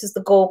lot. This is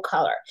the gold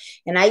color.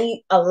 And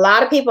a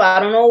lot of people,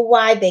 I don't know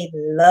why, they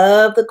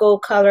love the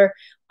gold color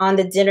on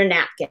the dinner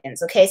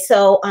napkins. Okay,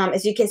 so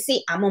as you can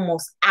see, I'm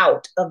almost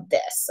out of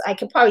this. I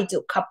could probably do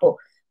a couple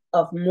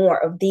of more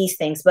of these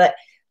things, but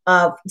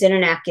dinner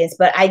napkins,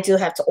 but I do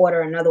have to order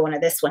another one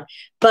of this one.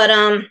 But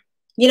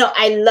you know,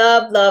 I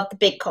love the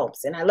big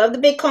combs, and I love the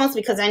big combs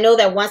because I know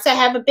that once I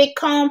have a big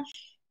comb,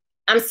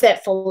 I'm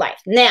set for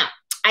life. Now,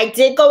 I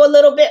did go a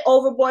little bit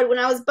overboard when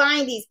I was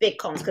buying these big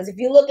combs, because if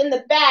you look in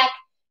the back,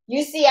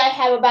 you see I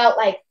have about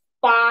like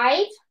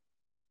 5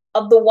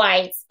 of the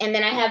whites, and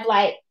then I have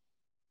like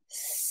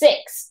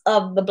 6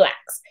 of the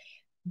blacks.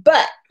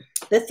 But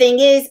the thing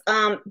is,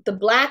 the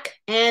black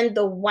and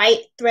the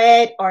white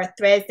thread are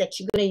threads that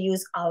you're going to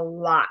use a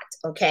lot,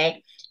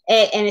 okay?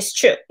 And it's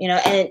true, you know,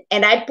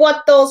 and I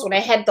bought those when I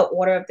had the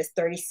order of the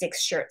 36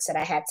 shirts that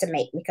I had to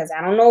make, because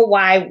I don't know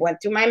why it went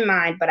through my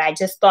mind, but I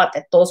just thought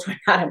that those were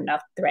not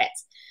enough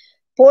threads.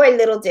 Boy,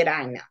 little did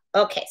I know.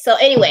 Okay, so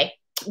anyway,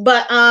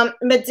 but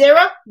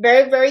Madeira,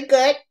 very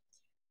good.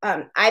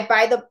 I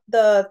buy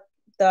the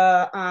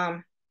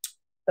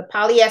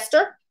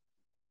polyester,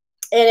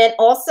 and then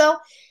also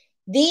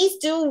these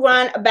do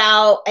run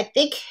about, I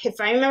think,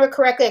 if I remember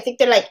correctly, I think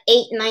they're like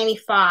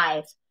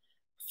 $8.95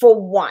 for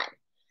one.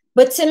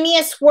 But to me,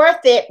 it's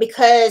worth it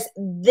because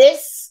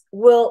this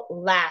will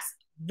last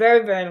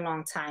very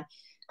long time.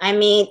 I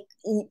mean,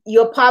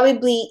 you'll probably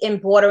be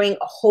embroidering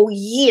a whole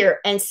year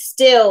and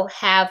still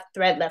have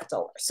thread left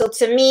over. So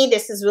to me,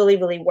 this is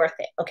really worth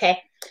it,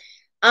 okay?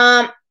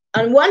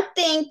 And one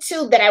thing,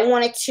 too, that I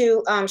wanted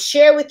to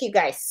share with you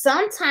guys,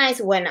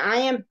 sometimes when I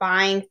am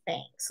buying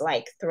things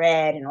like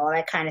thread and all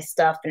that kind of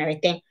stuff and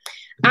everything,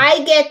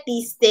 I get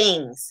these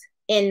things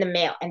in the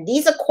mail, and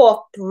these are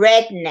called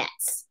thread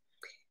nets.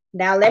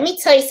 Now, let me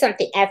tell you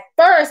something. At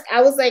first,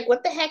 I was like,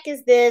 what the heck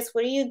is this?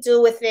 What do you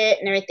do with it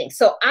and everything?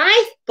 So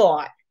I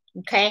thought,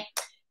 okay,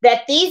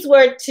 that these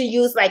were to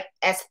use like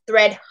as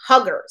thread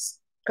huggers,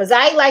 because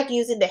I like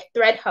using the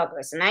thread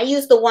huggers. And I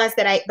use the ones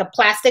that the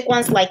plastic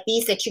ones like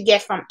these that you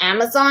get from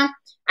Amazon.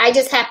 I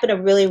just happen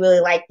to really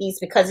like these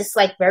because it's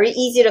like very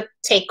easy to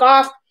take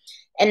off.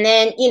 And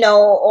then, you know,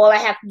 all I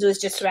have to do is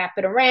just wrap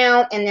it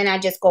around, and then I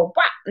just go,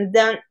 bop,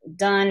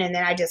 done. And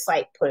then I just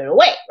like put it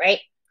away, right?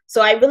 So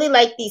I really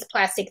like these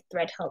plastic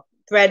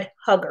thread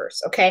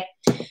huggers, okay?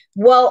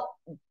 Well,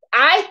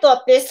 I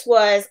thought this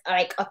was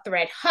like a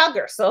thread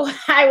hugger. So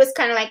I was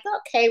kind of like,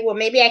 okay, well,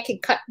 maybe I can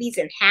cut these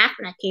in half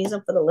and I can use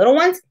them for the little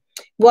ones.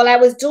 Well, I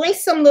was doing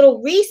some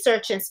little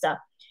research and stuff.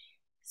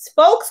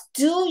 Folks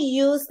do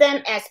use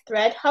them as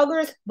thread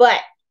huggers,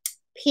 but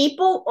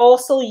people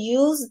also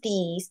use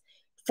these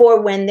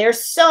for when they're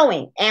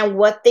sewing. And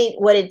what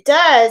it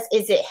does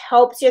is it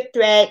helps your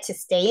thread to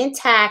stay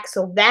intact,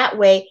 so that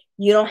way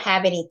you don't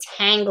have any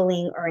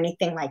tangling or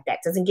anything like that.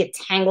 It doesn't get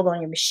tangled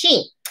on your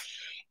machine.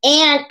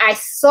 And I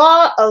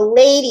saw a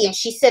lady, and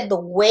she said the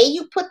way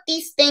you put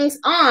these things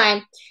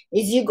on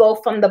is you go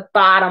from the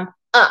bottom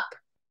up,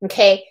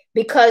 okay?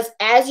 Because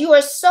as you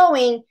are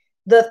sewing,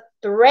 the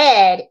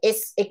thread,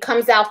 it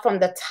comes out from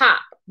the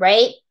top,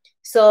 right?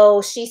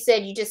 So she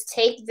said you just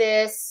take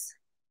this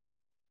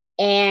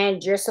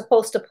and you're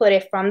supposed to put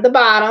it from the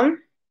bottom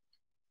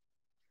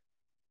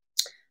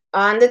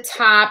on the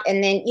top,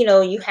 and then, you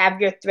know, you have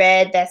your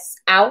thread that's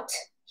out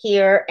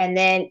here, and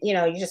then, you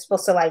know, you're just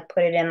supposed to like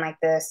put it in like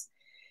this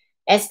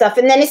and stuff.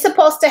 And then it's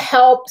supposed to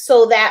help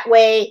so that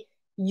way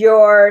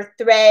your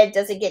thread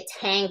doesn't get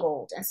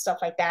tangled and stuff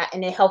like that,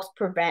 and it helps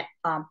prevent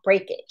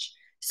breakage.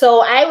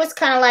 So I was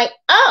kind of like,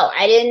 oh,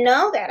 I didn't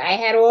know that. I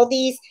had all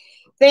these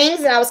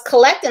things and I was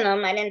collecting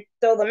them. I didn't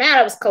throw them out.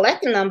 I was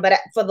collecting them. But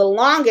for the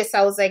longest,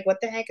 I was like,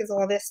 what the heck is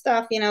all this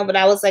stuff? You know, but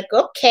I was like,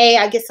 okay,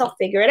 I guess I'll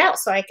figure it out.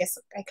 So I guess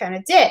I kind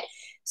of did.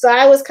 So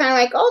I was kind of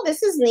like, oh,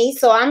 this is neat.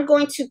 So I'm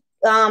going to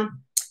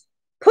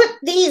put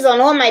these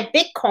on all my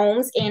big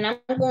combs, and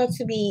I'm going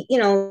to be, you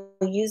know,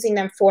 using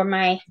them for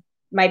my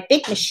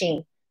big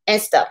machine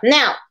and stuff.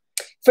 Now,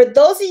 for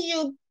those of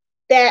you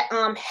that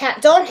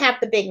don't have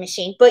the big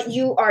machine, but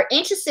you are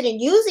interested in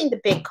using the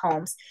big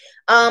combs,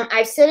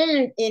 I've said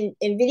it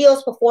in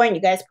videos before, and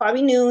you guys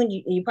probably knew, and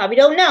you probably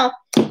don't know,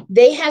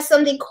 they have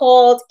something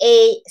called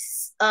a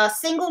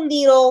single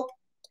needle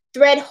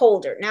thread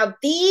holder. Now,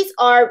 these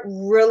are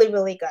really,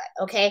 really good,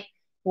 okay?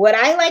 What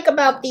I like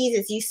about these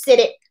is you sit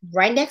it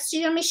right next to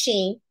your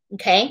machine,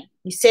 okay?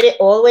 You sit it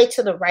all the way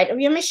to the right of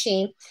your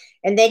machine,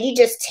 and then you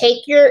just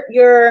take your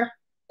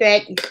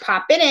thread, you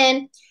pop it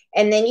in,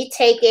 and then you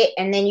take it,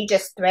 and then you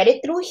just thread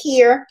it through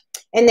here,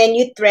 and then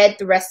you thread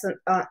the rest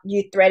of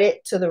you thread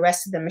it to the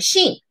rest of the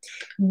machine.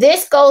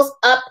 This goes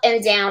up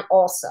and down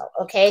also,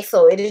 okay?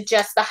 So it is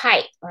just the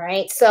height, all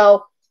right?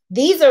 So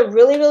these are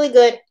really, really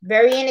good,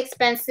 very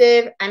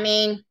inexpensive. I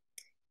mean,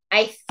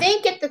 I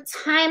think at the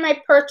time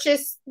I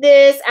purchased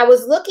this, I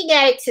was looking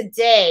at it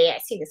today. I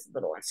see this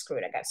little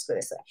unscrewed. I got to screw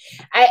this up.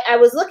 I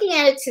was looking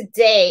at it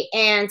today,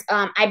 and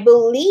I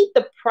believe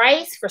the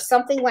price for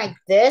something like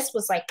this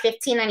was like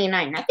 $15.99.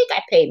 I think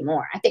I paid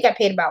more. I think I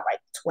paid about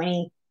like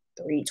 $23,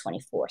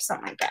 $24,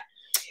 something like that.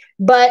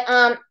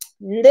 But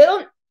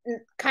little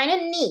kind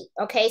of neat.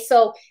 Okay,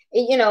 so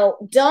you know,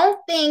 don't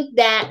think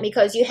that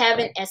because you have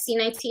an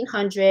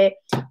SC1900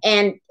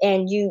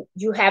 and you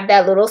have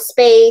that little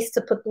space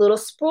to put the little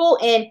spool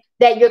in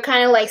that you're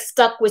kind of like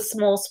stuck with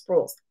small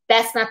spools.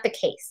 That's not the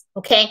case.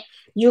 Okay,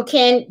 you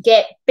can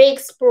get big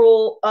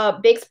spools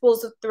of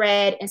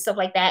thread and stuff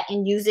like that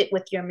and use it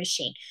with your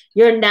machine.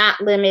 You're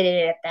not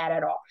limited at that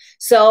at all.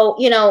 So,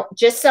 you know,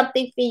 just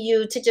something for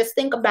you to just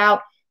think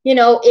about. You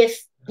know,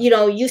 if you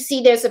know, you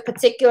see there's a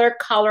particular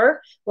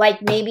color,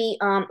 like maybe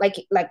like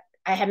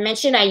I have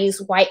mentioned, I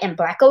use white and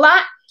black a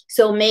lot.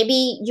 So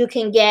maybe you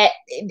can get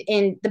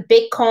in the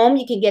big comb,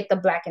 you can get the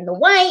black and the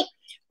white.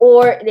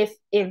 Or if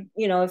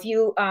you know, if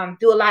you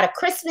do a lot of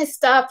Christmas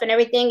stuff and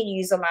everything, you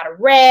use a lot of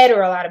red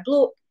or a lot of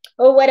blue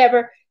or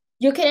whatever,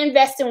 you can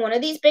invest in one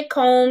of these big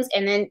combs,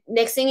 and then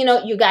next thing you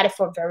know, you got it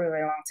for a very,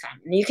 very long time.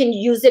 And you can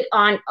use it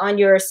on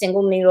your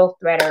single needle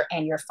threader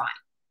and you're fine.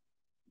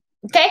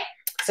 Okay?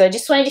 So I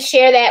just wanted to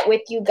share that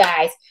with you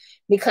guys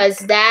because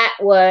that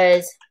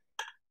was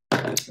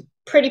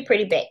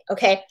pretty big,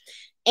 okay?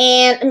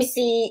 And let me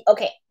see,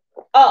 okay.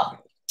 Oh,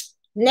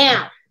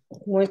 now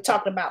we're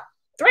talking about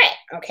thread,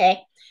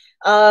 okay?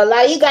 A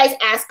lot of you guys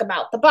ask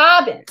about the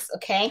bobbins,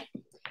 okay?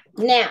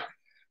 Now,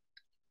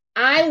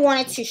 I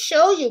wanted to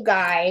show you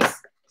guys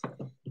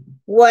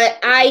what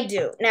I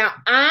do. Now,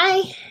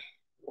 I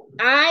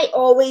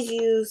always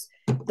use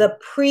the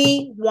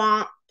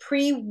pre-wound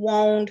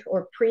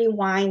or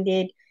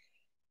pre-winded.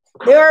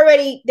 They're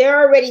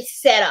already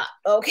set up,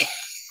 okay?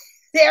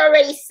 They're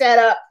already set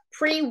up,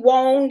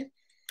 pre-wound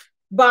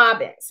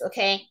bobbins,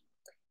 okay?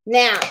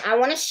 Now, I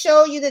want to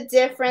show you the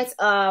difference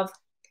of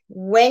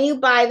when you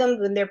buy them,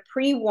 when they're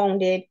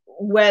pre-wounded,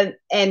 when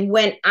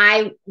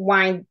I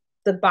wind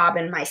the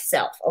bobbin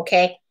myself,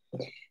 okay?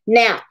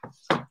 Now,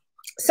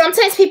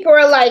 sometimes people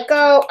are like,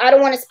 oh, I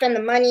don't want to spend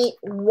the money.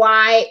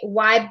 Why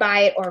buy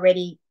it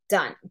already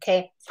done,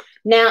 okay?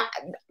 Now,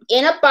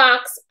 in a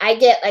box, I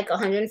get like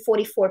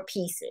 144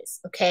 pieces,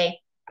 okay?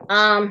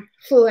 I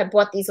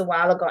bought these a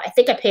while ago. I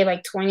think I paid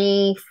like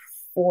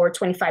 24,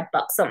 25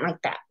 bucks, something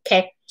like that,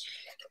 okay?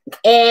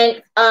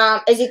 And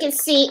as you can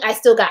see, I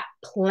still got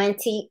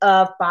plenty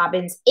of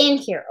bobbins in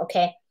here,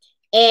 okay?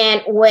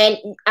 And when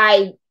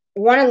I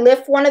want to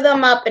lift one of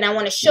them up and I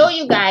want to show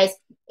you guys,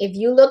 if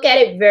you look at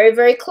it very,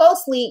 very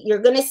closely,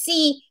 you're going to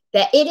see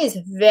that it is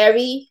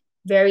very,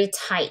 very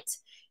tight.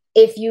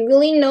 If you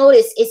really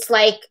notice, it's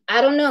like, I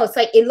don't know, it's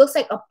like, it looks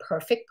like a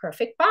perfect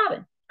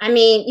bobbin. I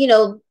mean, you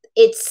know,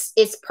 it's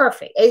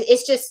perfect.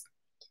 It's just,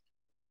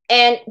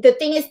 and the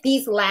thing is,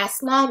 these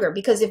last longer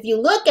because if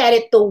you look at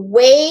it, the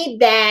way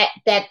that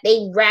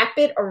they wrap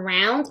it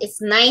around,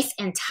 it's nice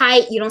and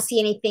tight. You don't see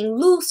anything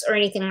loose or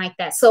anything like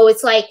that. So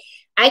it's like,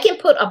 I can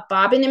put a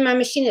bobbin in my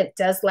machine. It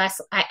does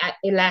last,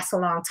 it lasts a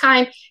long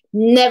time.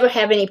 Never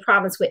have any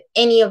problems with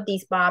any of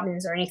these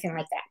bobbins or anything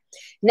like that.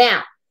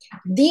 Now,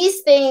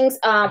 these things,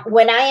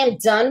 when I am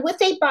done with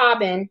a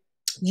bobbin,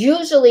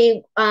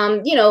 usually,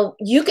 you know,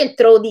 you can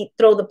throw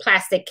the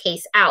plastic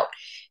case out.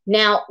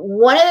 Now,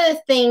 one of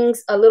the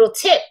things, a little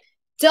tip,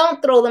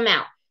 don't throw them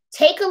out.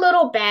 Take a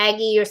little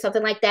baggie or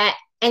something like that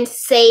and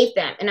save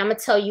them. And I'm going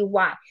to tell you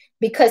why.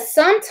 because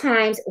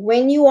sometimes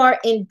when you are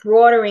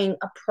embroidering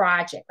a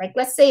project, like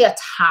let's say a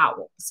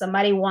towel,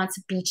 somebody wants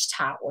a beach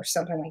towel or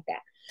something like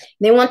that.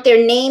 They want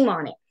their name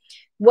on it.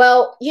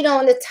 Well, you know,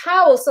 in the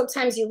towel,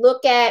 sometimes you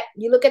look at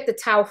the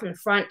towel from the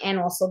front and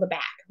also the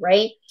back,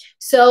 right?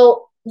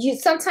 So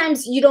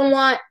sometimes you don't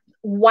want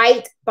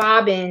white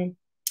bobbin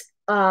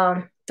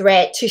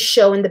thread to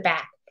show in the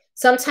back.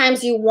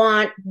 Sometimes you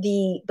want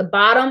the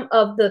bottom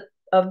of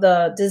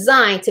the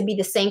design to be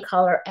the same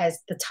color as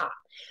the top.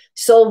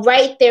 So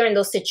right there in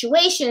those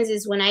situations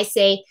is when I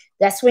say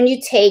that's when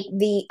you take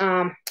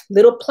the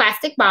little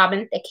plastic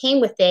bobbin that came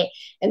with it,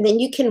 and then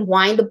you can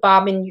wind the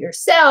bobbin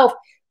yourself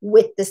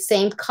with the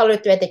same color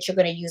thread that you're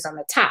going to use on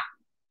the top.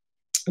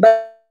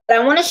 But I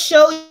want to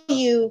show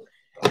you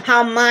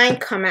how mine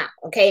come out.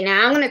 Okay,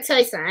 now I'm going to tell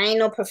you something. I ain't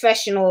no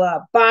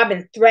professional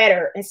bobbin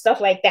threader and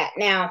stuff like that.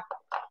 Now,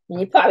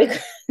 you're probably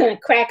going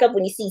to crack up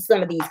when you see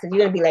some of these because you're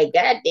going to be like,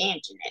 God damn,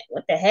 Jeanette,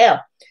 what the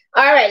hell?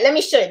 All right, let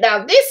me show you.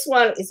 Now, this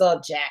one is all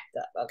jacked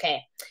up,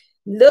 okay?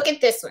 Look at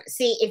this one.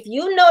 See, if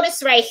you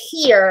notice right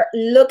here,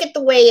 look at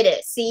the way it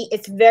is. See,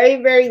 it's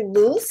very, very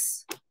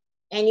loose.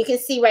 And you can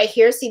see right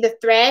here, see the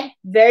thread?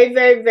 Very,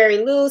 very, very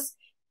loose.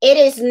 It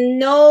is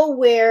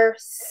nowhere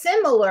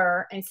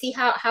similar. And see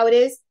how it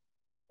is?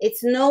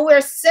 It's nowhere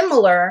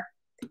similar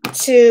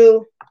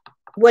to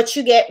what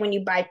you get when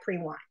you buy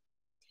pre-wind.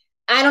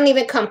 I don't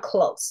even come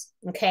close,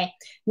 okay?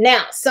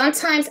 Now,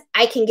 sometimes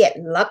I can get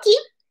lucky,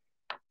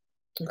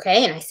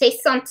 okay? And I say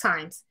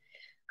sometimes,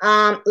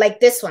 like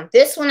this one.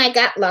 This one I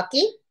got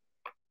lucky.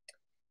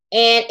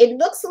 And it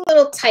looks a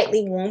little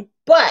tightly wound,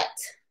 but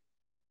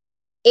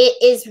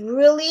it is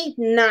really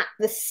not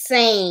the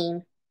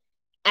same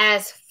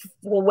as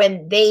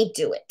when they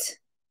do it,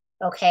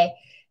 okay?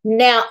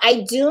 Now,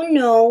 I do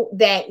know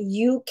that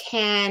you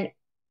can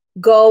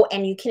go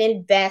and you can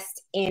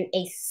invest in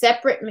a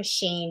separate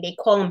machine. They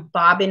call them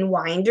bobbin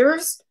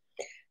winders.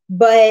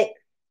 But,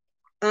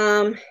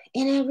 and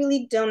I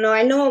really don't know.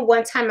 I know at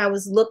one time I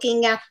was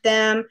looking at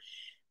them,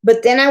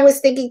 but then I was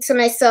thinking to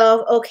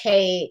myself,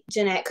 okay,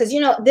 Jeanette, because,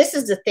 you know, this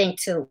is the thing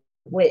too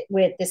with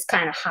this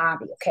kind of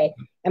hobby, okay?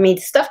 I mean,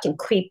 stuff can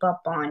creep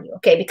up on you,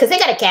 okay? Because they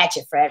got a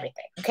gadget for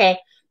everything, okay?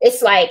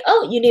 It's like,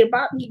 oh, you need a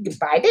bobbin, you can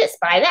buy this,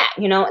 buy that,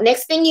 you know?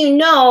 Next thing you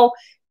know,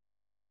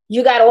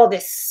 you got all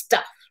this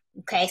stuff.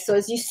 Okay, so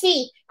as you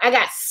see, I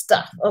got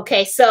stuff.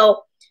 Okay,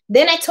 so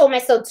then I told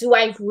myself, do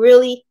I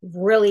really,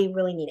 really,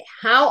 really need it?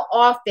 How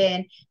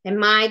often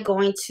am I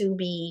going to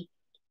be,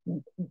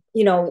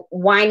 you know,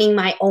 winding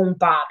my own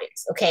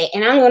bobbins? Okay,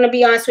 and I'm going to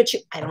be honest with you,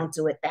 I don't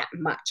do it that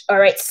much. All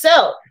right,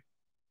 so,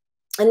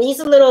 and these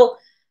are little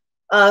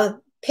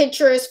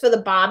pictures for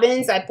the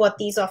bobbins. I bought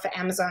these off of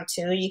Amazon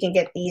too. You can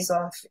get these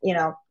off, you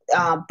know,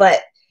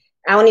 but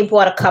I only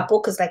bought a couple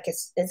because, like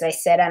as I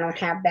said, I don't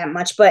have that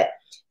much. But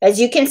as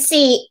you can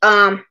see,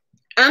 I'm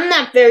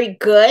not very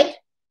good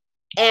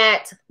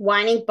at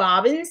winding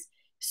bobbins.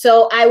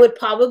 So I would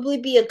probably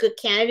be a good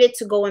candidate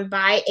to go and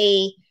buy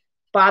a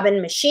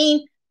bobbin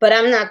machine. But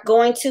I'm not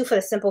going to, for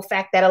the simple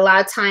fact that a lot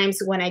of times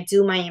when I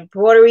do my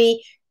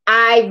embroidery,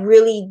 I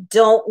really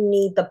don't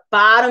need the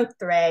bottom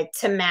thread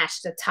to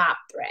match the top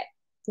thread,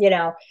 you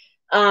know.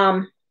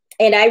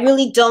 And I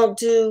really don't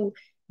do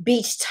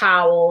beach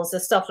towels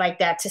and stuff like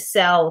that to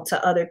sell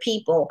to other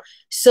people.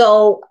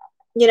 So,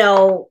 you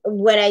know,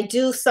 when I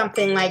do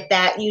something like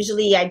that,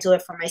 usually I do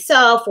it for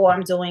myself or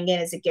I'm doing it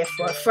as a gift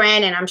for a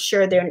friend. And I'm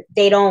sure they're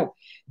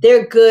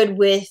good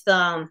with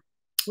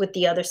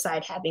the other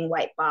side having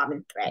white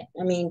bobbin thread.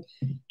 I mean,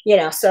 you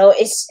know, so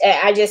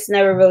I just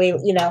never really,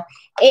 you know,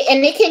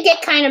 and it can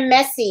get kind of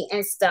messy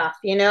and stuff,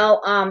 you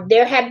know.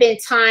 There have been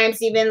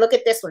times, even look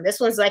at this one. This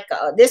one's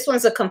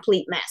a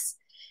complete mess.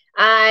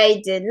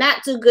 I did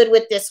not do good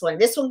with this one.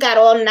 This one got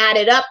all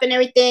knotted up and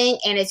everything.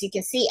 And as you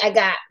can see, I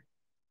got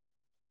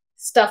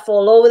stuff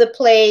all over the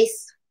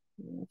place.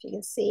 I don't know if you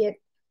can see it.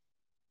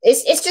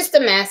 It's just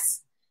a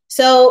mess.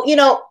 So, you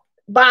know,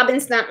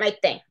 bobbin's not my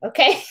thing.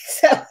 Okay.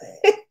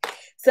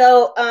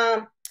 So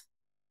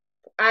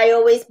I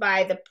always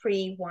buy the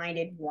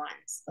pre-winded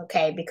ones.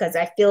 Okay. Because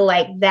I feel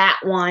like that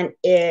one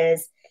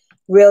is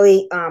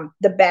really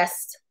the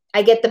best.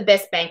 I get the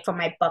best bang for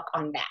my buck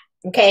on that.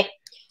 Okay.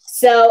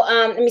 So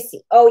let me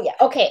see. Oh yeah,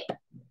 okay.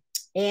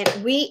 And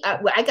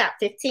I got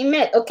 15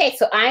 minutes. Okay,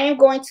 so I am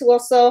going to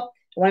also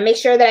want to make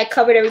sure that I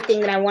covered everything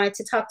that I wanted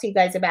to talk to you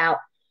guys about.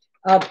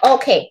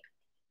 Okay,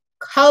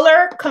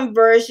 color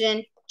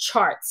conversion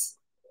charts.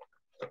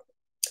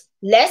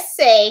 Let's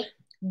say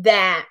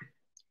that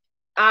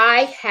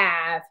I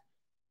have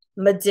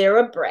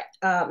Madeira bread.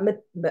 I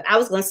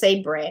was going to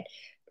say bread.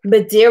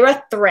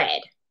 Madeira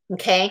thread.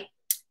 Okay,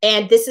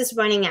 and this is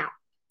running out,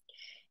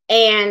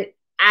 and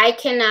I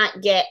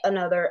cannot get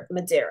another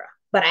Madeira,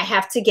 but I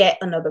have to get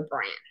another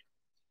brand.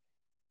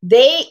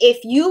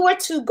 If you were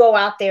to go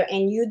out there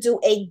and you do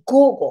a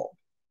Google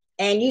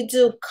and you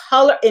do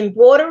color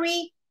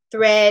embroidery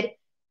thread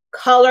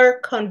color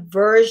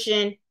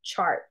conversion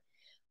chart,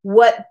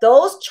 what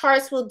those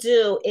charts will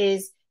do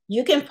is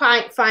you can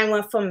find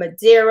one from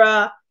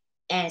Madeira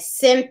and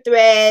Sim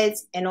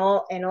Threads and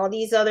all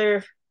these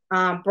other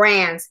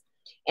brands.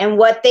 And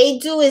what they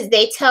do is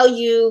they tell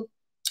you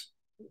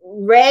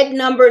red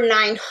number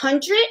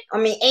 800,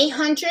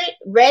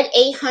 red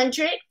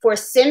 800 for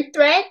sim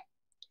thread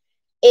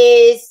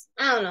is,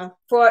 I don't know,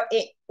 for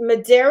it,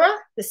 Madeira,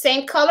 the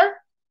same color,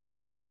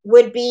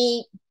 would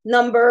be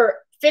number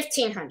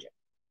 1500.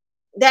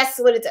 That's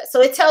what it does.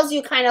 So it tells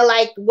you kind of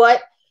like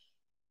what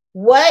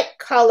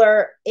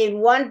color in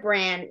one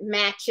brand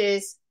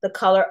matches the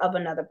color of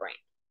another brand.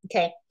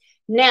 Okay.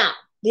 Now,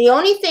 the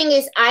only thing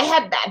is I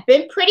have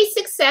been pretty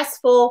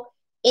successful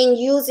in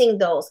using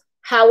those.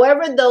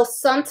 However, though,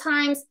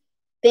 sometimes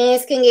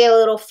things can get a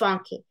little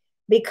funky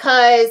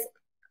because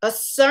a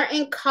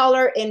certain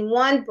color in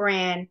one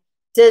brand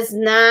does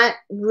not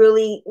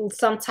really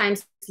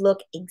sometimes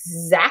look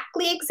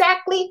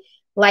exactly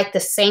like the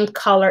same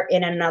color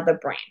in another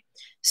brand.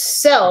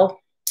 So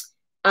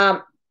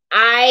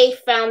I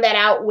found that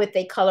out with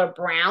a color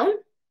brown.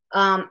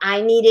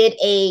 I needed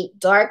a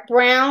dark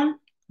brown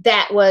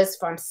that was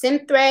from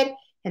Sim Thread.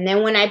 And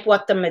then when I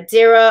bought the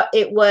Madeira,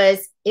 it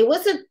was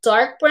a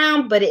dark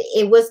brown, but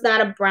it was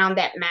not a brown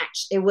that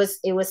matched. It was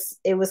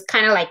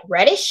kind of like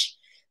reddish.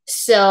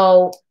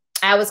 So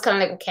I was kind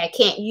of like, okay, I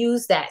can't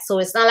use that. So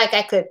it's not like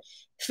I could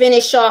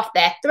finish off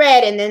that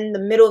thread and then in the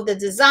middle of the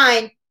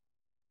design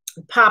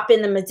pop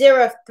in the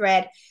Madeira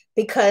thread,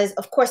 because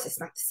of course it's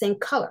not the same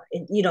color.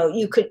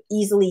 You could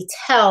easily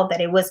tell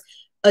that it was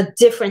a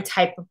different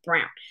type of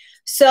brown.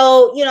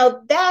 So,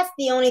 that's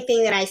the only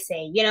thing that I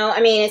say,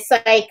 I mean, it's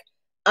like,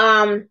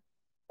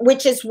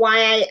 which is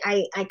why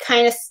I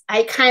kind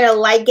of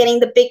like getting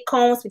the big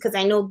combs, because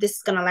I know this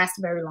is going to last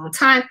a very long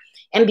time.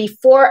 And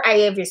before I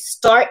ever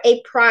start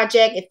a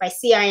project, if I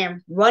see I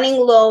am running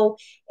low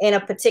in a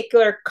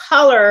particular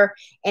color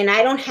and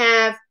I don't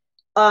have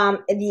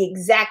the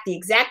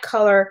exact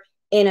color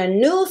in a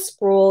new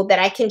spool that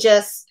I can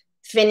just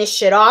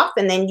finish it off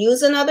and then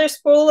use another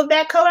spool of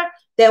that color,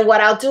 then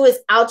what I'll do is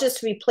I'll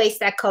just replace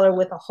that color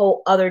with a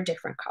whole other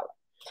different color.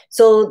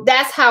 So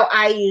that's how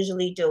I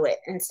usually do it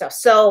and stuff.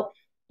 So,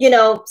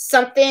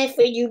 something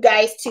for you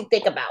guys to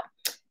think about.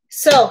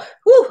 So,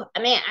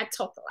 I mean, I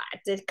talked a lot. I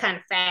did kind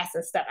of fast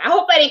and stuff. I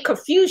hope I didn't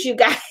confuse you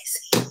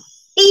guys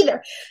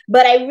either.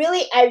 But I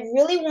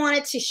really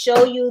wanted to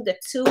show you the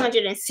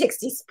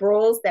 260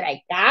 spools that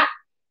I got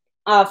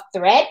of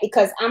thread,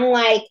 because I'm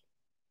like,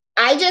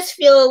 I just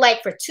feel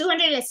like for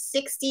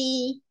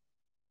 260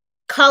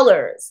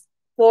 colors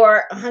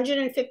for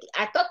 150,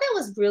 I thought that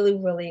was really,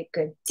 really a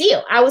good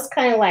deal. I was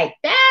kind of like,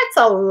 that's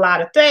a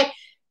lot of thread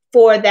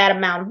for that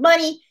amount of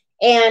money.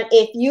 And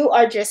if you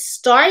are just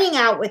starting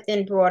out with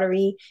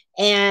embroidery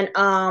and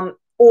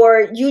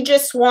or you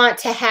just want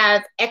to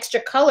have extra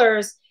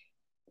colors,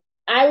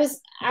 I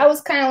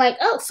was kind of like,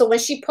 oh, so when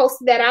she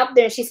posted that out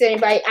there and she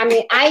said, I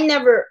mean, I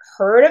never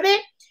heard of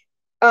it,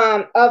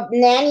 of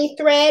nanny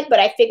thread, but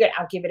I figured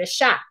I'll give it a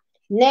shot.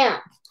 Now,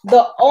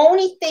 the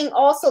only thing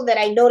also that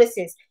I noticed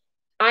is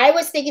I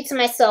was thinking to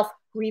myself,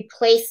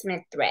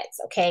 replacement threads,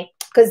 okay?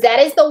 Because that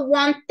is the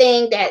one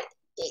thing that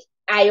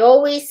I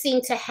always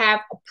seem to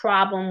have a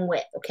problem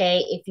with, okay?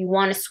 If you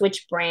want to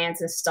switch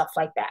brands and stuff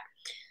like that.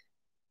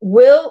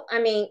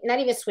 Not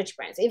even switch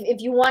brands.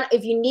 If you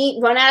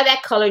run out of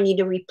that color, you need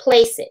to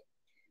replace it.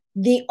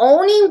 The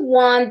only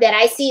one that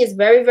I see is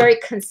very, very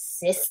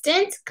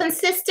consistent,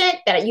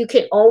 that you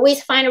can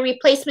always find a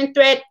replacement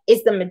thread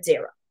is the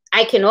Madeira.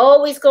 I can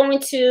always go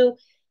into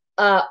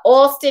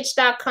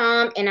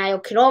allstitch.com and I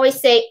can always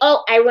say,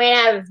 oh, I ran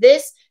out of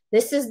this.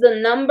 This is the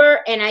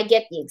number, and I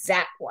get the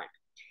exact one.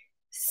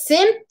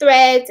 Sim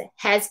Threads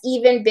has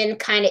even been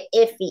kind of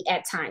iffy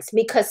at times,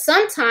 because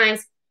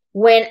sometimes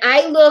when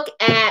I look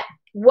at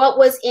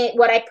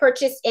what I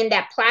purchased in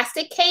that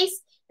plastic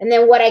case and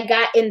then what I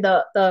got in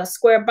the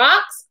square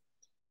box,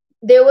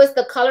 there was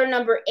the color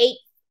number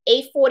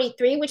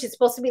 843, which is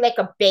supposed to be like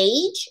a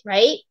beige,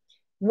 right?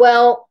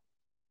 Well,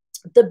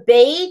 the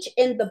beige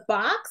in the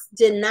box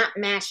did not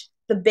match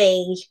the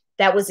beige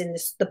that was in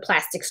the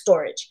plastic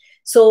storage.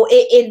 So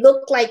it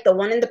looked like the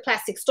one in the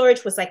plastic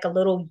storage was like a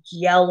little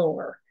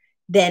yellower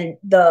than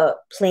the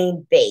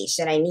plain beige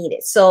that I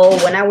needed. So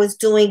when I was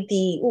doing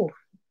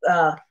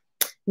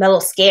Mello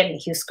scared me.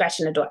 He was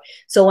scratching the door.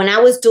 So when I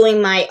was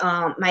doing my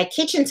my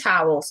kitchen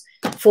towels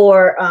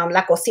for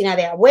La Cocina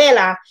de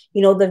Abuela,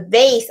 the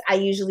vase, I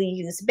usually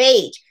use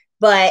beige.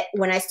 But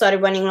when I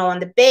started running low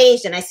on the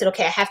beige, then I said,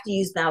 okay, I have to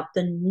use now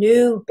the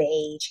new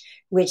beige,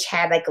 which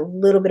had like a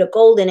little bit of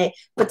gold in it.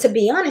 But to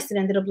be honest, it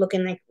ended up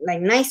looking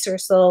like nicer.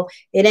 So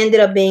it ended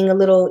up being a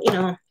little,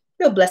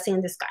 real blessing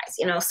in disguise,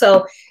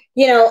 So,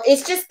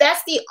 it's just,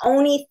 that's the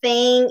only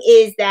thing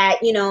is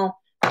that,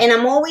 and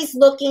I'm always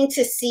looking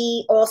to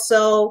see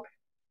also,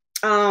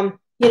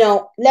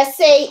 let's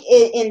say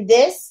in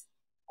this,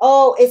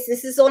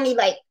 this is only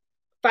like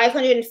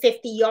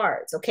 550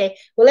 yards. Okay.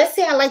 Well, let's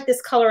say I like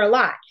this color a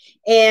lot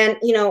and,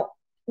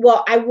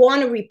 I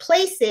want to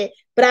replace it,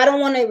 but I don't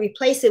want to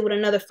replace it with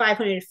another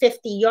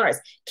 550 yards.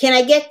 Can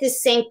I get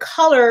this same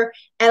color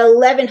at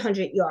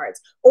 1100 yards?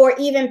 Or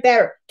even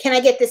better, can I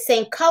get the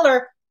same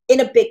color in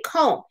a big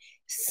comb?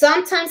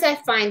 Sometimes I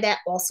find that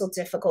also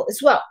difficult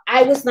as well.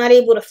 I was not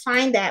able to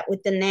find that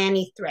with the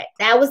nanny thread.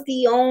 That was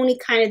the only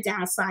kind of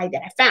downside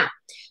that I found.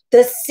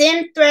 The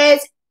sim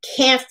threads,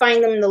 can't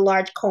find them in the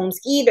large combs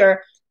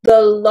either.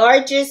 The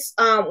largest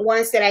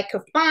ones that I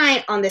could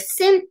find on the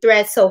sim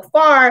thread so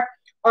far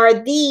are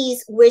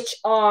these, which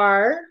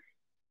are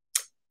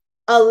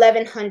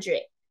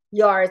 1,100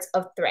 yards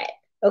of thread.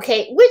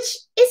 Okay, which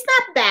is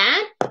not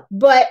bad,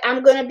 but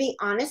I'm going to be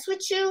honest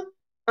with you.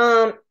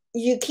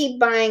 You keep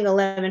buying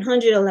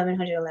 1,100,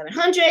 1,100,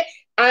 1,100.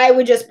 I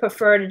would just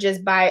prefer to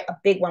just buy a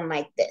big one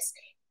like this.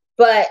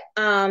 But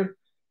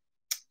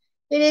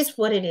it is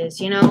what it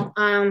is, you know.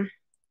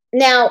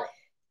 Now,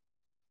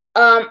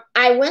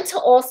 I went to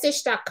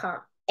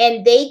allstitch.com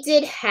and they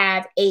did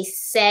have a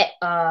set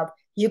of,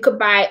 you could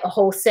buy a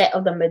whole set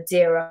of the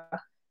Madeira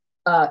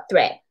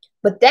thread.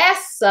 But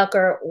that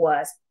sucker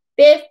was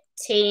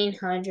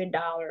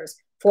 $1,500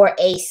 for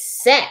a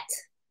set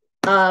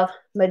of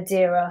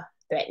Madeira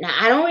thread. Now,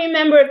 I don't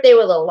remember if they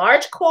were the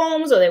large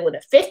combs or they were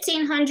the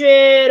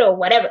 1,500 or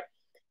whatever.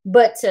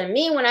 But to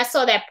me, when I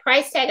saw that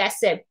price tag, I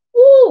said,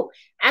 ooh,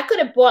 I could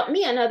have bought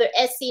me another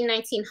SC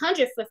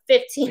 1900 for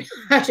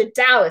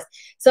 $1,500.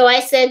 So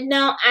I said,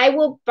 no, I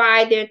will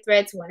buy their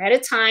threads one at a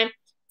time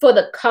for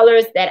the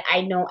colors that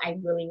I know I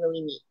really, really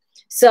need.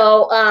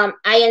 So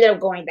I ended up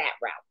going that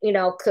route, you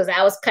know, because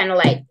I was kind of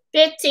like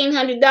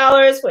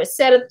 $1,500 for a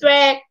set of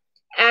thread.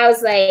 I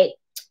was like,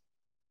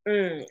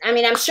 I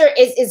mean, I'm sure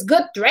it's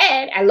good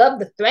thread. I love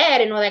the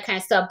thread and all that kind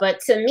of stuff. But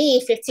to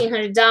me,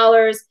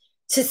 $1,500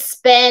 to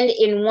spend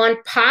in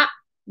one pop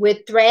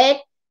with thread,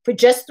 for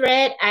just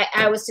thread,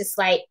 I was just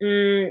like,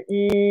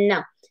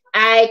 no.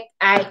 I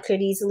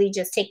could easily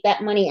just take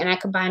that money and I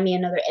could buy me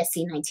another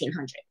SC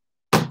 1900.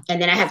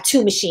 And then I have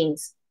two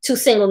machines, two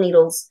single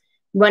needles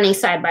running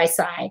side by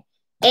side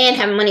and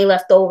have money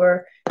left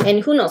over. And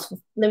who knows,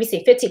 let me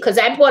say 50, because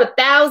I bought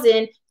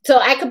 1,000. So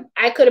I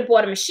could have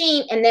bought a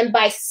machine and then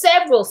buy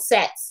several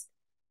sets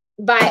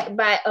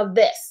of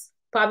this.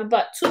 Probably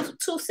bought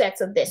two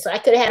sets of this. So I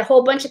could have had a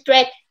whole bunch of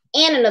thread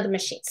and another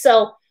machine.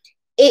 So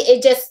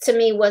it just, to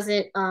me,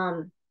 wasn't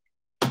the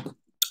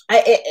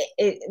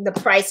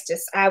price.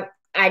 Just I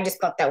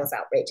just thought that was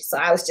outrageous. So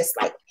I was just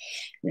like,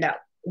 no,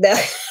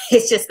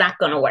 it's just not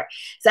gonna work.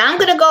 So I'm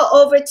gonna go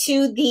over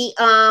to the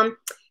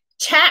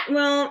chat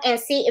room and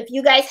see if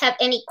you guys have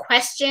any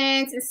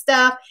questions and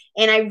stuff.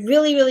 And I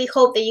really, really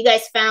hope that you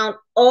guys found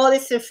all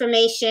this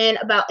information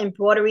about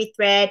embroidery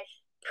thread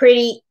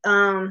pretty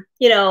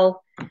you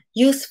know,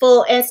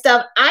 useful and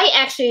stuff. I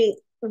actually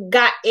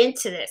got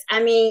into this.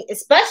 I mean,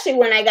 especially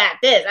when I got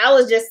this, I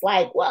was just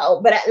like,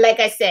 whoa. But like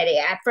I said,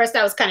 at first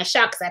I was kind of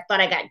shocked because I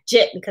thought I got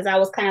gypped, because I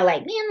was kind of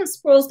like, man, the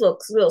spools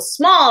look real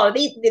small.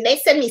 Did they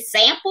send me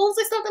samples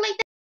or something like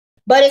that?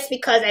 But it's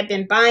because I've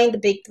been buying the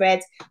big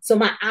threads, so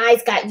my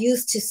eyes got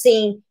used to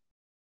seeing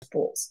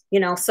spools,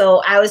 you know.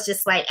 So I was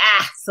just like,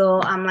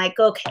 so I'm like,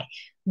 okay.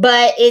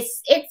 But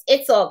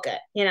it's all good,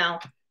 you know,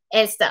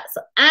 and stuff.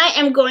 So I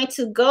am going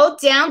to go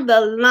down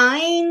the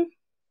line.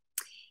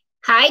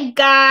 Hi,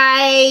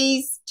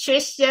 guys.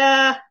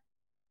 Trisha.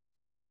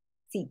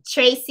 See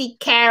Tracy,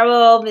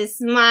 Carol,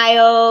 Miss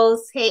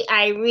Miles. Hey,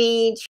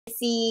 Irene,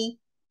 Tracy.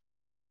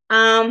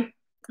 Let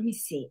me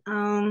see.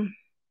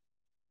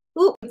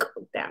 Ooh,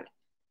 go down.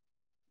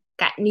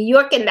 Got New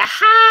York in the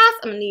house.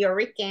 I'm a New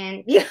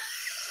Yorican.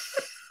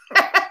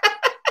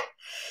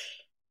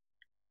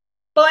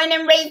 Born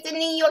and raised in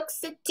New York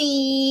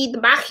City, the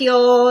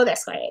Barrio.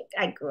 That's why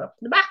I grew up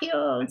in the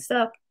Barrio and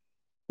stuff.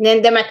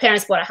 And then my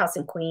parents bought a house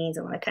in Queens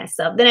and all that kind of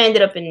stuff. Then I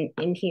ended up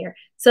in here.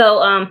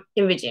 So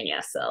in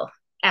Virginia. So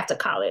after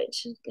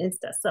college and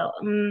stuff. So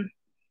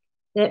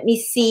let me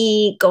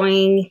see,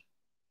 going.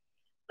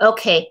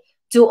 Okay.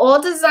 Do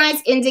all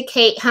designs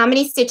indicate how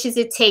many stitches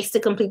it takes to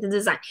complete the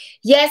design?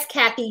 Yes,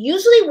 Kathy.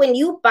 Usually when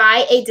you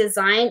buy a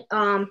design,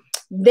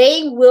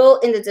 they will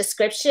in the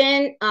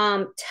description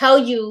tell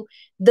you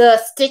the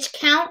stitch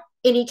count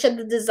in each of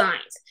the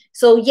designs.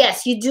 So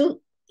yes, you do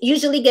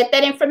usually get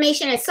that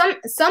information, and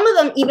some of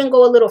them even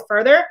go a little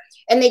further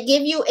and they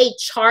give you a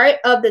chart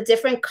of the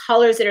different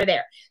colors that are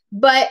there.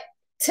 But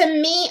to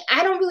me,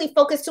 I don't really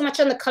focus too much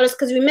on the colors,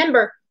 because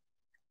remember,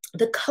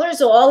 the colors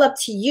are all up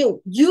to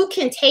you. You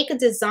can take a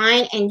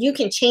design and you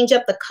can change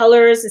up the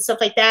colors and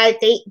stuff like that.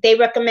 They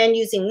recommend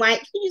using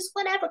white. You use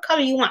whatever color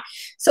you want.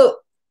 So,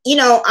 you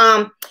know,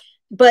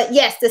 but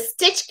yes, the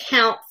stitch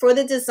count for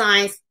the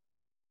designs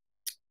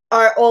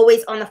are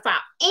always on the file.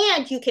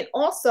 And you can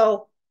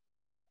also,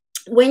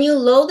 when you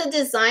load the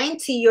design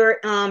to your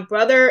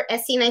Brother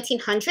SC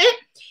 1900,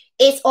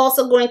 it's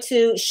also going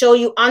to show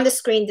you on the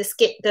screen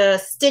the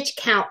stitch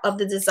count of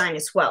the design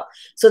as well.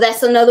 So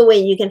that's another way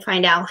you can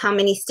find out how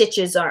many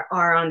stitches are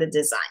on the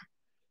design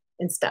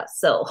and stuff.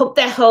 So hope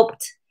that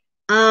helped.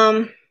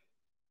 Let's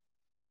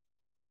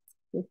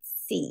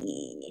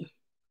see.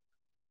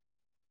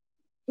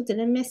 What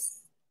did I miss?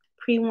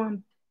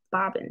 Pre-worn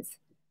bobbins.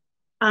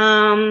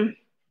 I'm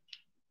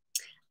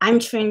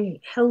trying.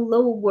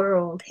 Hello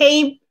world.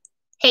 Hey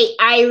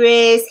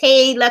Iris.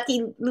 Hey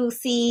Lucky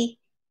Lucy.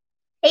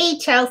 Hey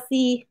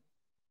Chelsea.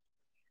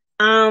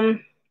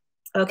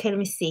 Okay, let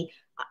me see.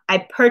 I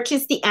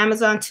purchased the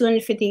Amazon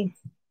 $250.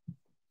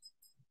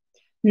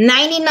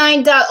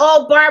 $99.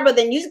 Oh, Barbara,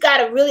 then you got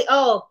to really.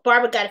 Oh,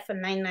 Barbara got it for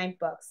 99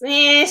 bucks.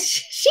 Man,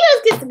 she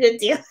always gets a good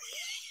deal.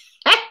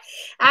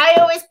 I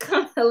always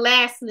come to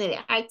last minute.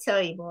 I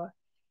tell you, boy.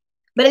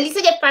 But at least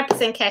I get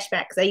 5% cash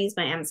back because I use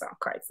my Amazon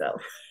card. So.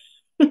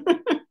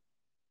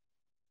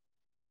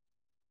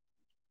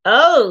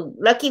 Oh,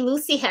 Lucky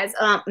Lucy has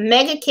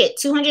mega kit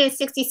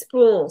 260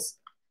 spools.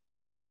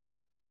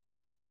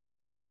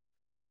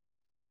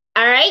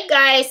 All right,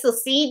 guys. So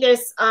see,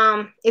 there's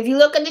if you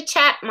look in the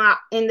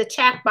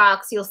chat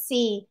box, you'll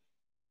see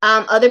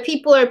other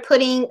people are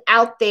putting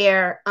out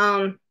there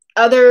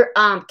other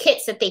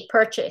kits that they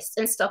purchased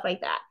and stuff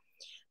like that.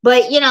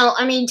 But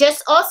I mean,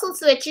 just also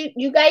so that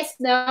you guys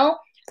know,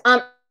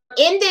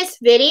 in this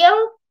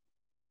video,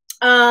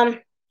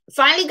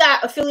 finally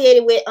got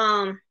affiliated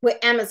with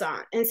Amazon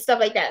and stuff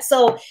like that.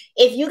 So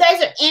if you guys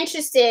are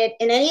interested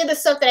in any of the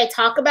stuff that I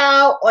talk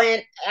about,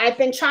 and I've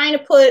been trying to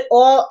put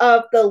all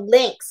of the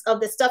links of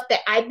the stuff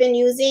that I've been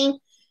using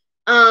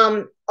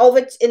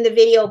over in the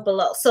video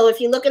below. So if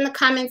you look in the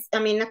comments, I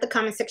mean not the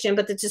comment section,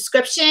 but the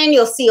description,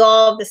 you'll see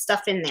all of the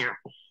stuff in there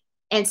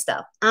and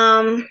stuff.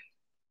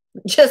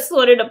 Just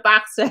ordered a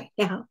box right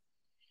now.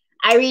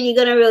 Irene, you're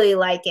gonna really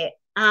like it.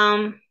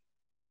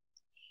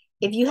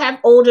 If you have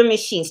older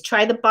machines,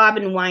 try the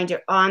bobbin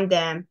winder on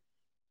them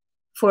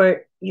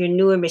for your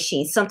newer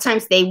machines.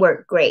 Sometimes they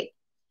work great.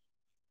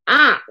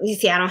 You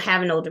see, I don't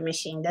have an older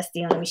machine. That's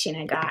the only machine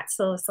I got.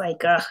 So it's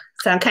like,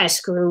 so I'm kind of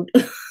screwed.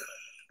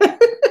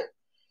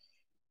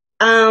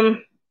 Oh,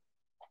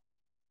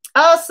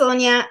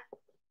 Sonia.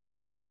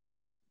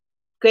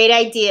 Great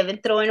idea of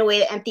throwing away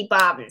the empty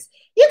bobbins.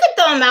 You could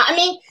throw them out. I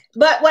mean,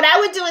 but what I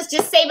would do is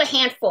just save a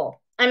handful.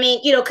 I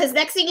mean, because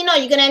next thing you know,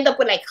 you're going to end up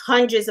with like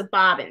hundreds of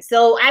bobbins.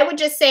 So I would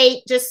just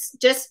say, just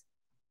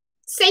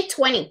say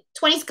 20.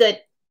 20 is good.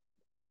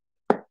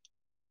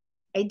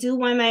 I do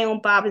wind my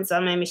own bobbins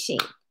on my machine.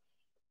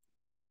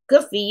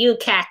 Good for you,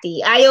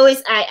 Kathy.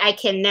 I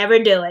can never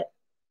do it.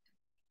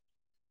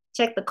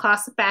 Check the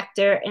cost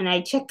factor, and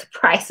I check the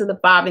price of the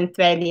bobbin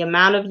thread and the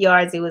amount of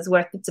yards it was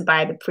worth it to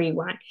buy the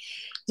pre-one.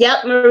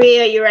 Yep,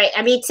 Maria, you're right.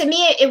 I mean, to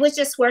me, it was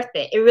just worth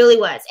it. It really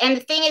was. And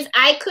the thing is,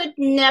 I can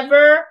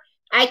never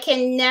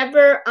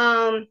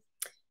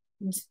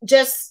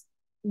just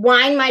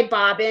wind my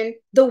bobbin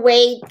the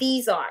way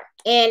these are.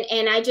 And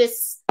I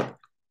just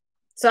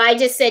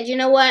said, you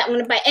know what, I'm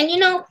going to buy. And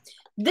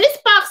this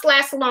box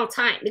lasts a long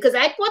time because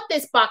I bought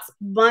this box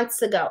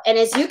months ago. And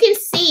as you can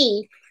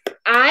see,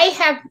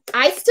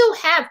 I still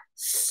have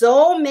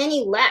so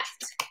many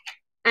left.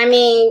 I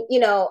mean,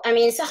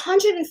 it's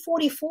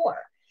 144.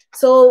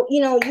 So,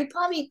 you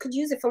probably could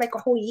use it for like a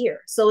whole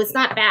year. So it's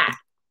not bad,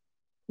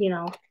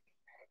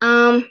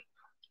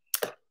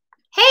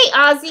 Hey,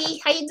 Ozzy,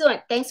 how you doing?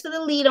 Thanks for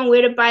the lead on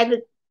where to buy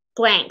the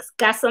blanks.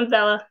 Got some,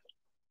 Bella?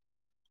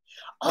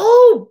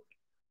 Oh,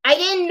 I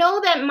didn't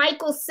know that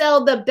Michael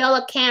sell the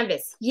Bella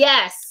canvas.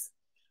 Yes.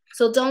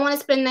 So don't want to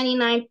spend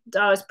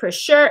 $99 per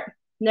shirt.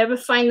 Never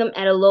find them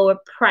at a lower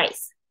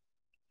price.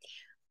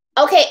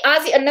 Okay,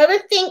 Ozzy, another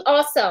thing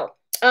also.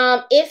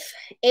 If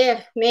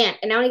man,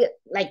 and I only get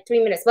like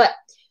 3 minutes, but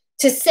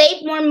to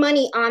save more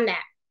money on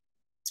that,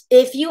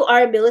 if you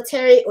are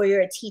military or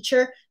you're a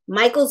teacher,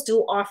 Michaels do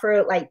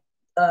offer like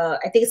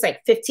I think it's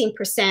like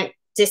 15%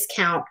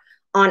 discount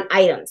on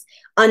items.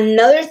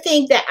 Another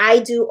thing that I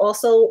do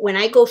also when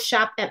I go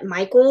shop at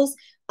Michaels,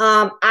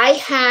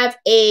 I have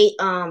a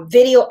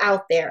video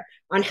out there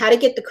on how to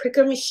get the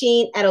Cricut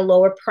machine at a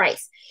lower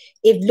price.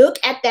 If look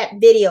at that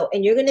video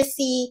and you're going to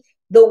see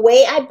the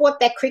way I bought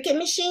that Cricut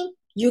machine,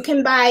 you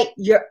can buy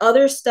your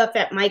other stuff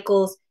at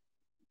Michaels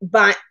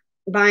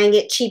buying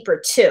it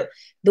cheaper too.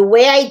 The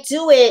way I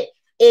do it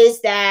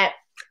is that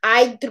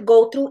I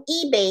go through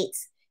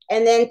Ebates,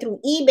 and then through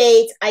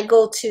Ebates, I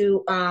go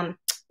to a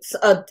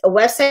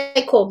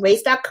website called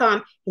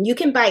raise.com, and you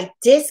can buy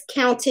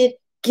discounted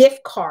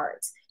gift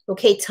cards,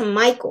 okay, to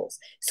Michaels.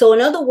 So in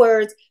other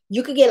words,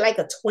 you could get like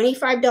a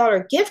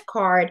 $25 gift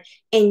card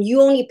and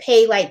you only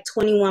pay like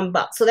 21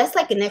 bucks. So that's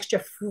like an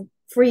extra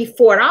free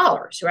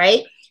 $4,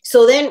 right?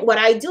 So then what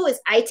I do is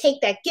I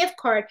take that gift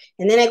card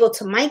and then I go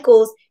to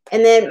Michaels,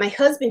 and then my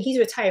husband, he's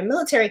retired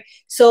military.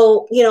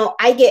 So,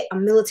 I get a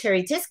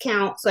military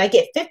discount. So I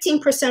get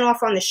 15%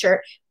 off on the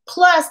shirt.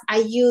 Plus I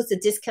use the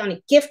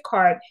discounted gift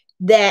card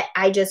that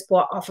I just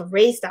bought off of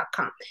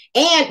raise.com.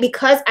 And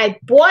because I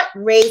bought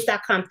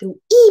raise.com through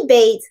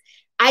Ebates,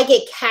 I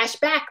get cash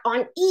back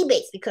on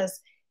Ebates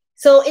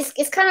so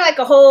it's kind of like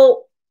a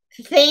whole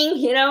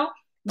thing,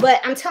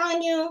 but I'm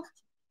telling you,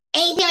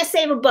 ain't gonna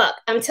save a buck.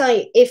 I'm telling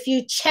you, if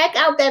you check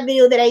out that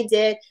video that I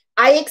did,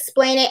 I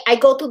explain it. I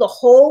go through the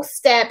whole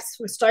steps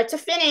from start to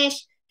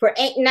finish for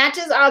not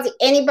just Ozzy,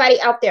 anybody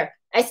out there.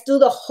 I do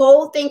the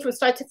whole thing from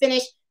start to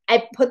finish.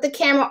 I put the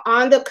camera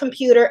on the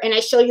computer and I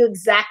show you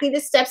exactly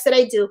the steps that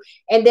I do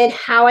and then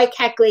how I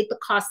calculate the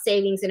cost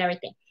savings and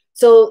everything.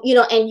 So,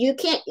 and you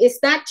can't, it's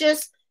not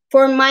just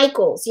for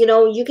Michaels,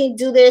 you can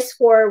do this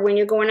for when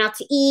you're going out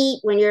to eat,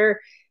 when you're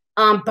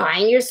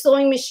buying your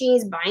sewing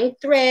machines, buying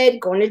thread,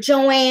 going to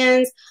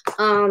Joann's.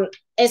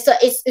 And so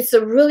it's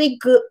a really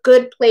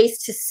good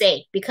place to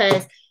save,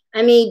 because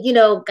I mean, you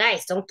know,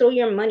 guys, don't throw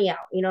your money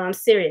out. You know, I'm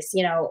serious.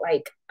 You know,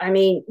 like, I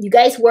mean, you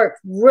guys work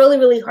really,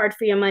 really hard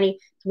for your money.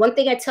 One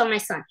thing I tell my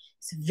son,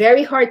 it's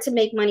very hard to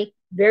make money,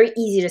 very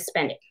easy to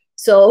spend it.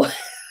 So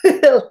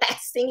the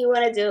last thing you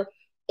want to do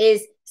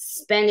is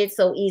spend it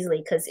so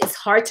easily, because it's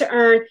hard to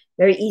earn,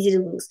 very easy to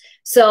lose.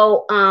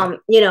 So,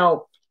 you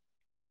know,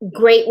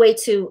 great way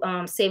to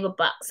save a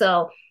buck.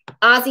 So,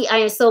 Ozzy, I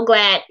am so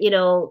glad, you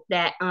know,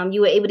 that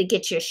you were able to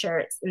get your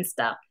shirts and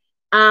stuff.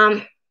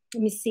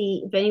 Let me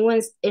see if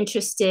anyone's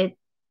interested.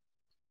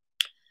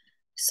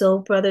 Sew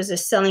Brothers are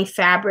selling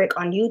fabric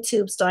on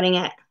YouTube starting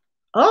at,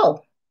 oh,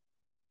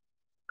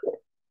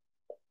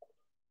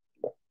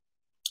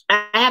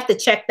 I have to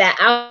check that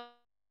out.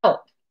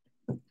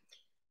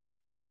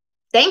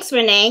 Thanks,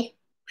 Renee.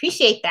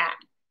 Appreciate that.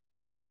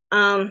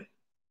 I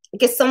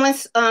guess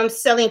someone's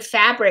selling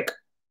fabric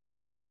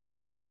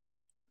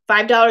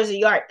 $5 a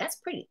yard. That's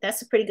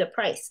a pretty good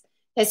price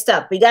and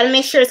stuff. We got to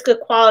make sure it's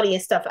good quality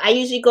and stuff. I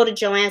usually go to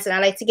Joann's and I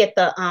like to get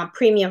the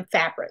premium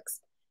fabrics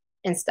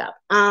and stuff.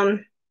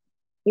 You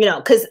know,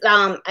 because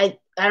I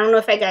don't know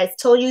if I guys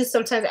told you,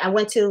 sometimes I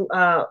went to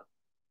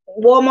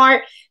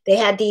Walmart. They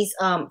had these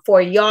for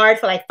a yard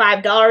for like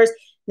 $5.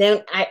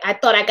 Then I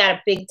thought I got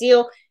a big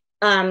deal.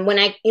 When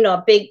I, you know,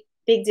 a big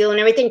deal, and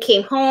everything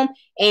came home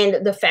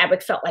and the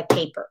fabric felt like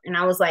paper. And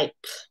I was like,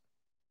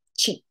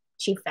 cheap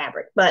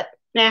fabric. But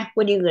nah,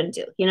 what are you going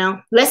to do? You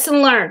know,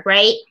 lesson learned,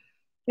 right?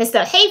 And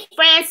stuff. Hey,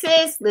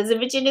 Francis, lives in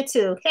Virginia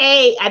too.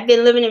 Hey, I've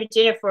been living in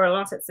Virginia for a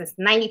long time, since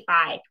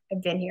 95.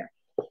 I've been here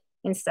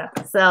and stuff.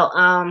 So,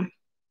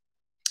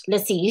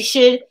 let's see. You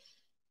should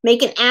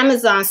make an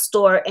Amazon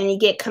store and you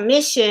get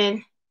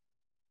commission.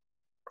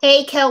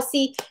 Hey,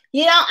 Kelsey.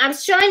 You know, I'm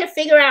trying to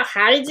figure out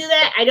how to do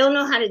that. I don't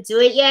know how to do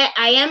it yet.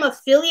 I am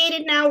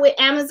affiliated now with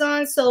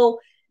Amazon. So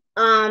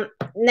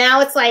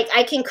now it's like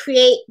I can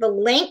create the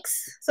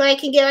links so I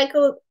can get like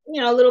a,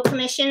 you know, little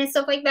commission and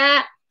stuff like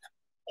that.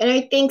 And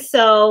I think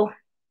so.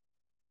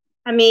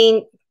 I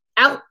mean,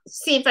 I'll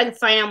see if I can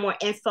find out more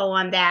info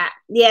on that.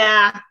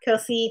 Yeah,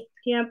 Kelsey.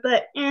 Yeah,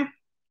 but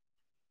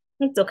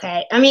it's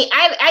okay. I mean,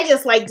 I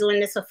just like doing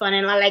this for fun,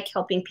 and I like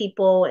helping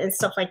people and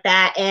stuff like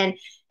that. And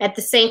at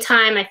the same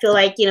time, I feel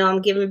like, you know,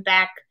 I'm giving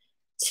back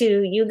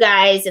to you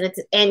guys,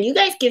 and you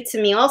guys give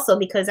to me also,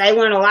 because I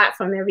learn a lot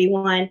from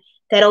everyone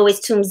that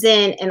always tunes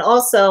in. And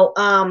also,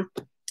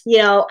 you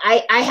know,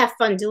 I have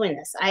fun doing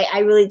this. I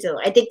really do.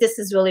 I think this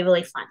is really,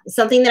 really fun. It's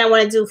something that I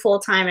want to do full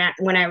time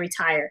when I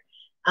retire,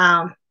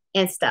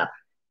 and stuff.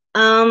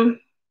 I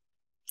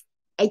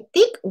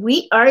think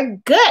we are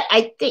good.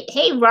 I think,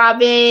 hey,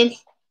 Robin.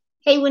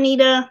 Hey,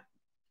 Juanita.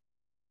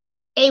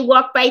 Hey,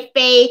 Walk by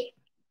Faith.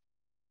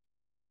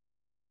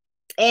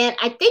 And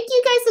I think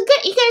you guys are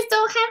good. You guys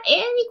don't have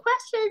any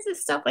questions and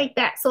stuff like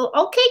that. So,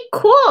 okay,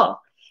 cool.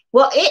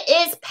 Well,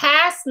 it is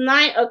past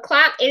 9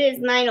 o'clock. It is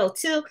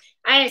 9:02.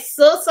 I am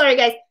so sorry,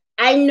 guys.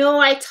 I know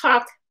I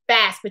talked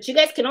fast, but you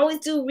guys can always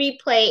do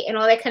replay and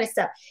all that kind of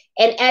stuff.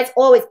 And as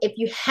always, if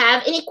you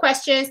have any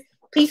questions,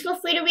 please feel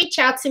free to reach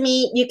out to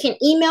me. You can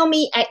email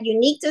me at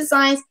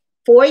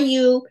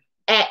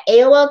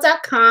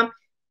uniquedesignsforyou@aol.com.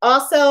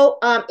 Also,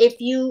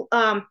 if you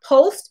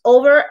post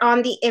over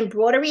on the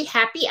Embroidery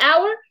Happy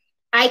Hour,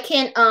 I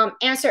can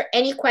answer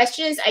any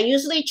questions. I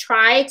usually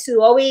try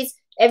to always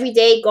every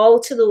day go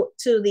to the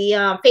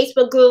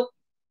Facebook group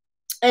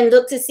and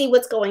look to see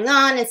what's going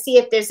on and see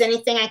if there's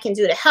anything I can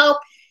do to help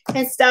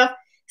and stuff.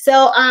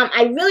 So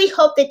I really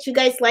hope that you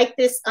guys like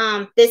this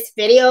this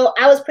video.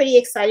 I was pretty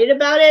excited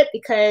about it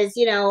because,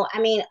 you know, I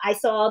mean, I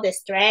saw all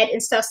this thread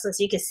and stuff, so as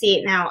you can see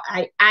it now,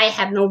 I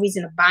have no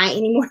reason to buy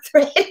any more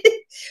thread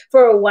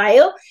for a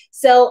while.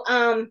 So,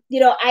 you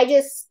know, I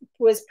just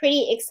was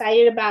pretty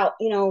excited about,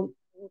 you know,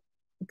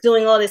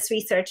 doing all this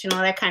research and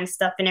all that kind of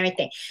stuff and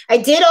everything. I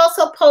did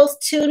also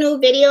post 2 new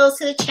videos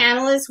to the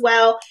channel as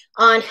well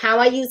on how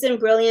I use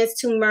Embrilliance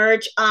to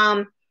merge,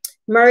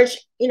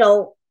 you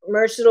know,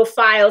 merge little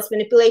files,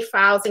 manipulate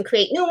files, and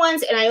create new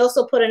ones. And I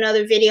also put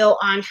another video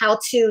on how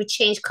to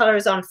change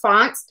colors on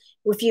fonts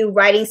with you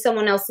writing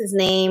someone else's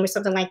name or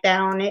something like that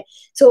on it.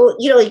 So,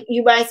 you know,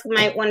 you guys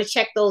might want to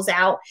check those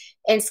out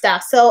and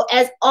stuff. So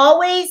as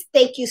always,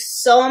 thank you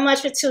so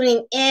much for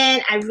tuning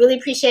in. I really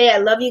appreciate it. I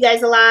love you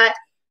guys a lot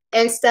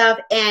and stuff.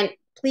 And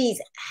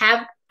please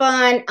have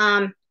fun.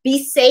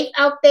 Be safe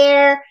out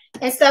there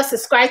and stuff.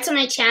 Subscribe to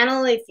my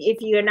channel if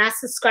you're not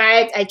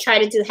subscribed. I try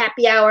to do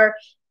happy hour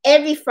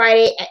every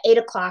Friday at 8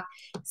 o'clock.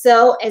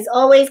 So as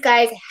always,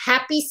 guys,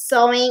 happy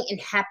sewing and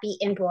happy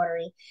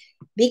embroidery.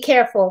 Be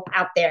careful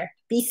out there.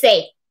 Be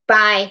safe.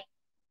 Bye.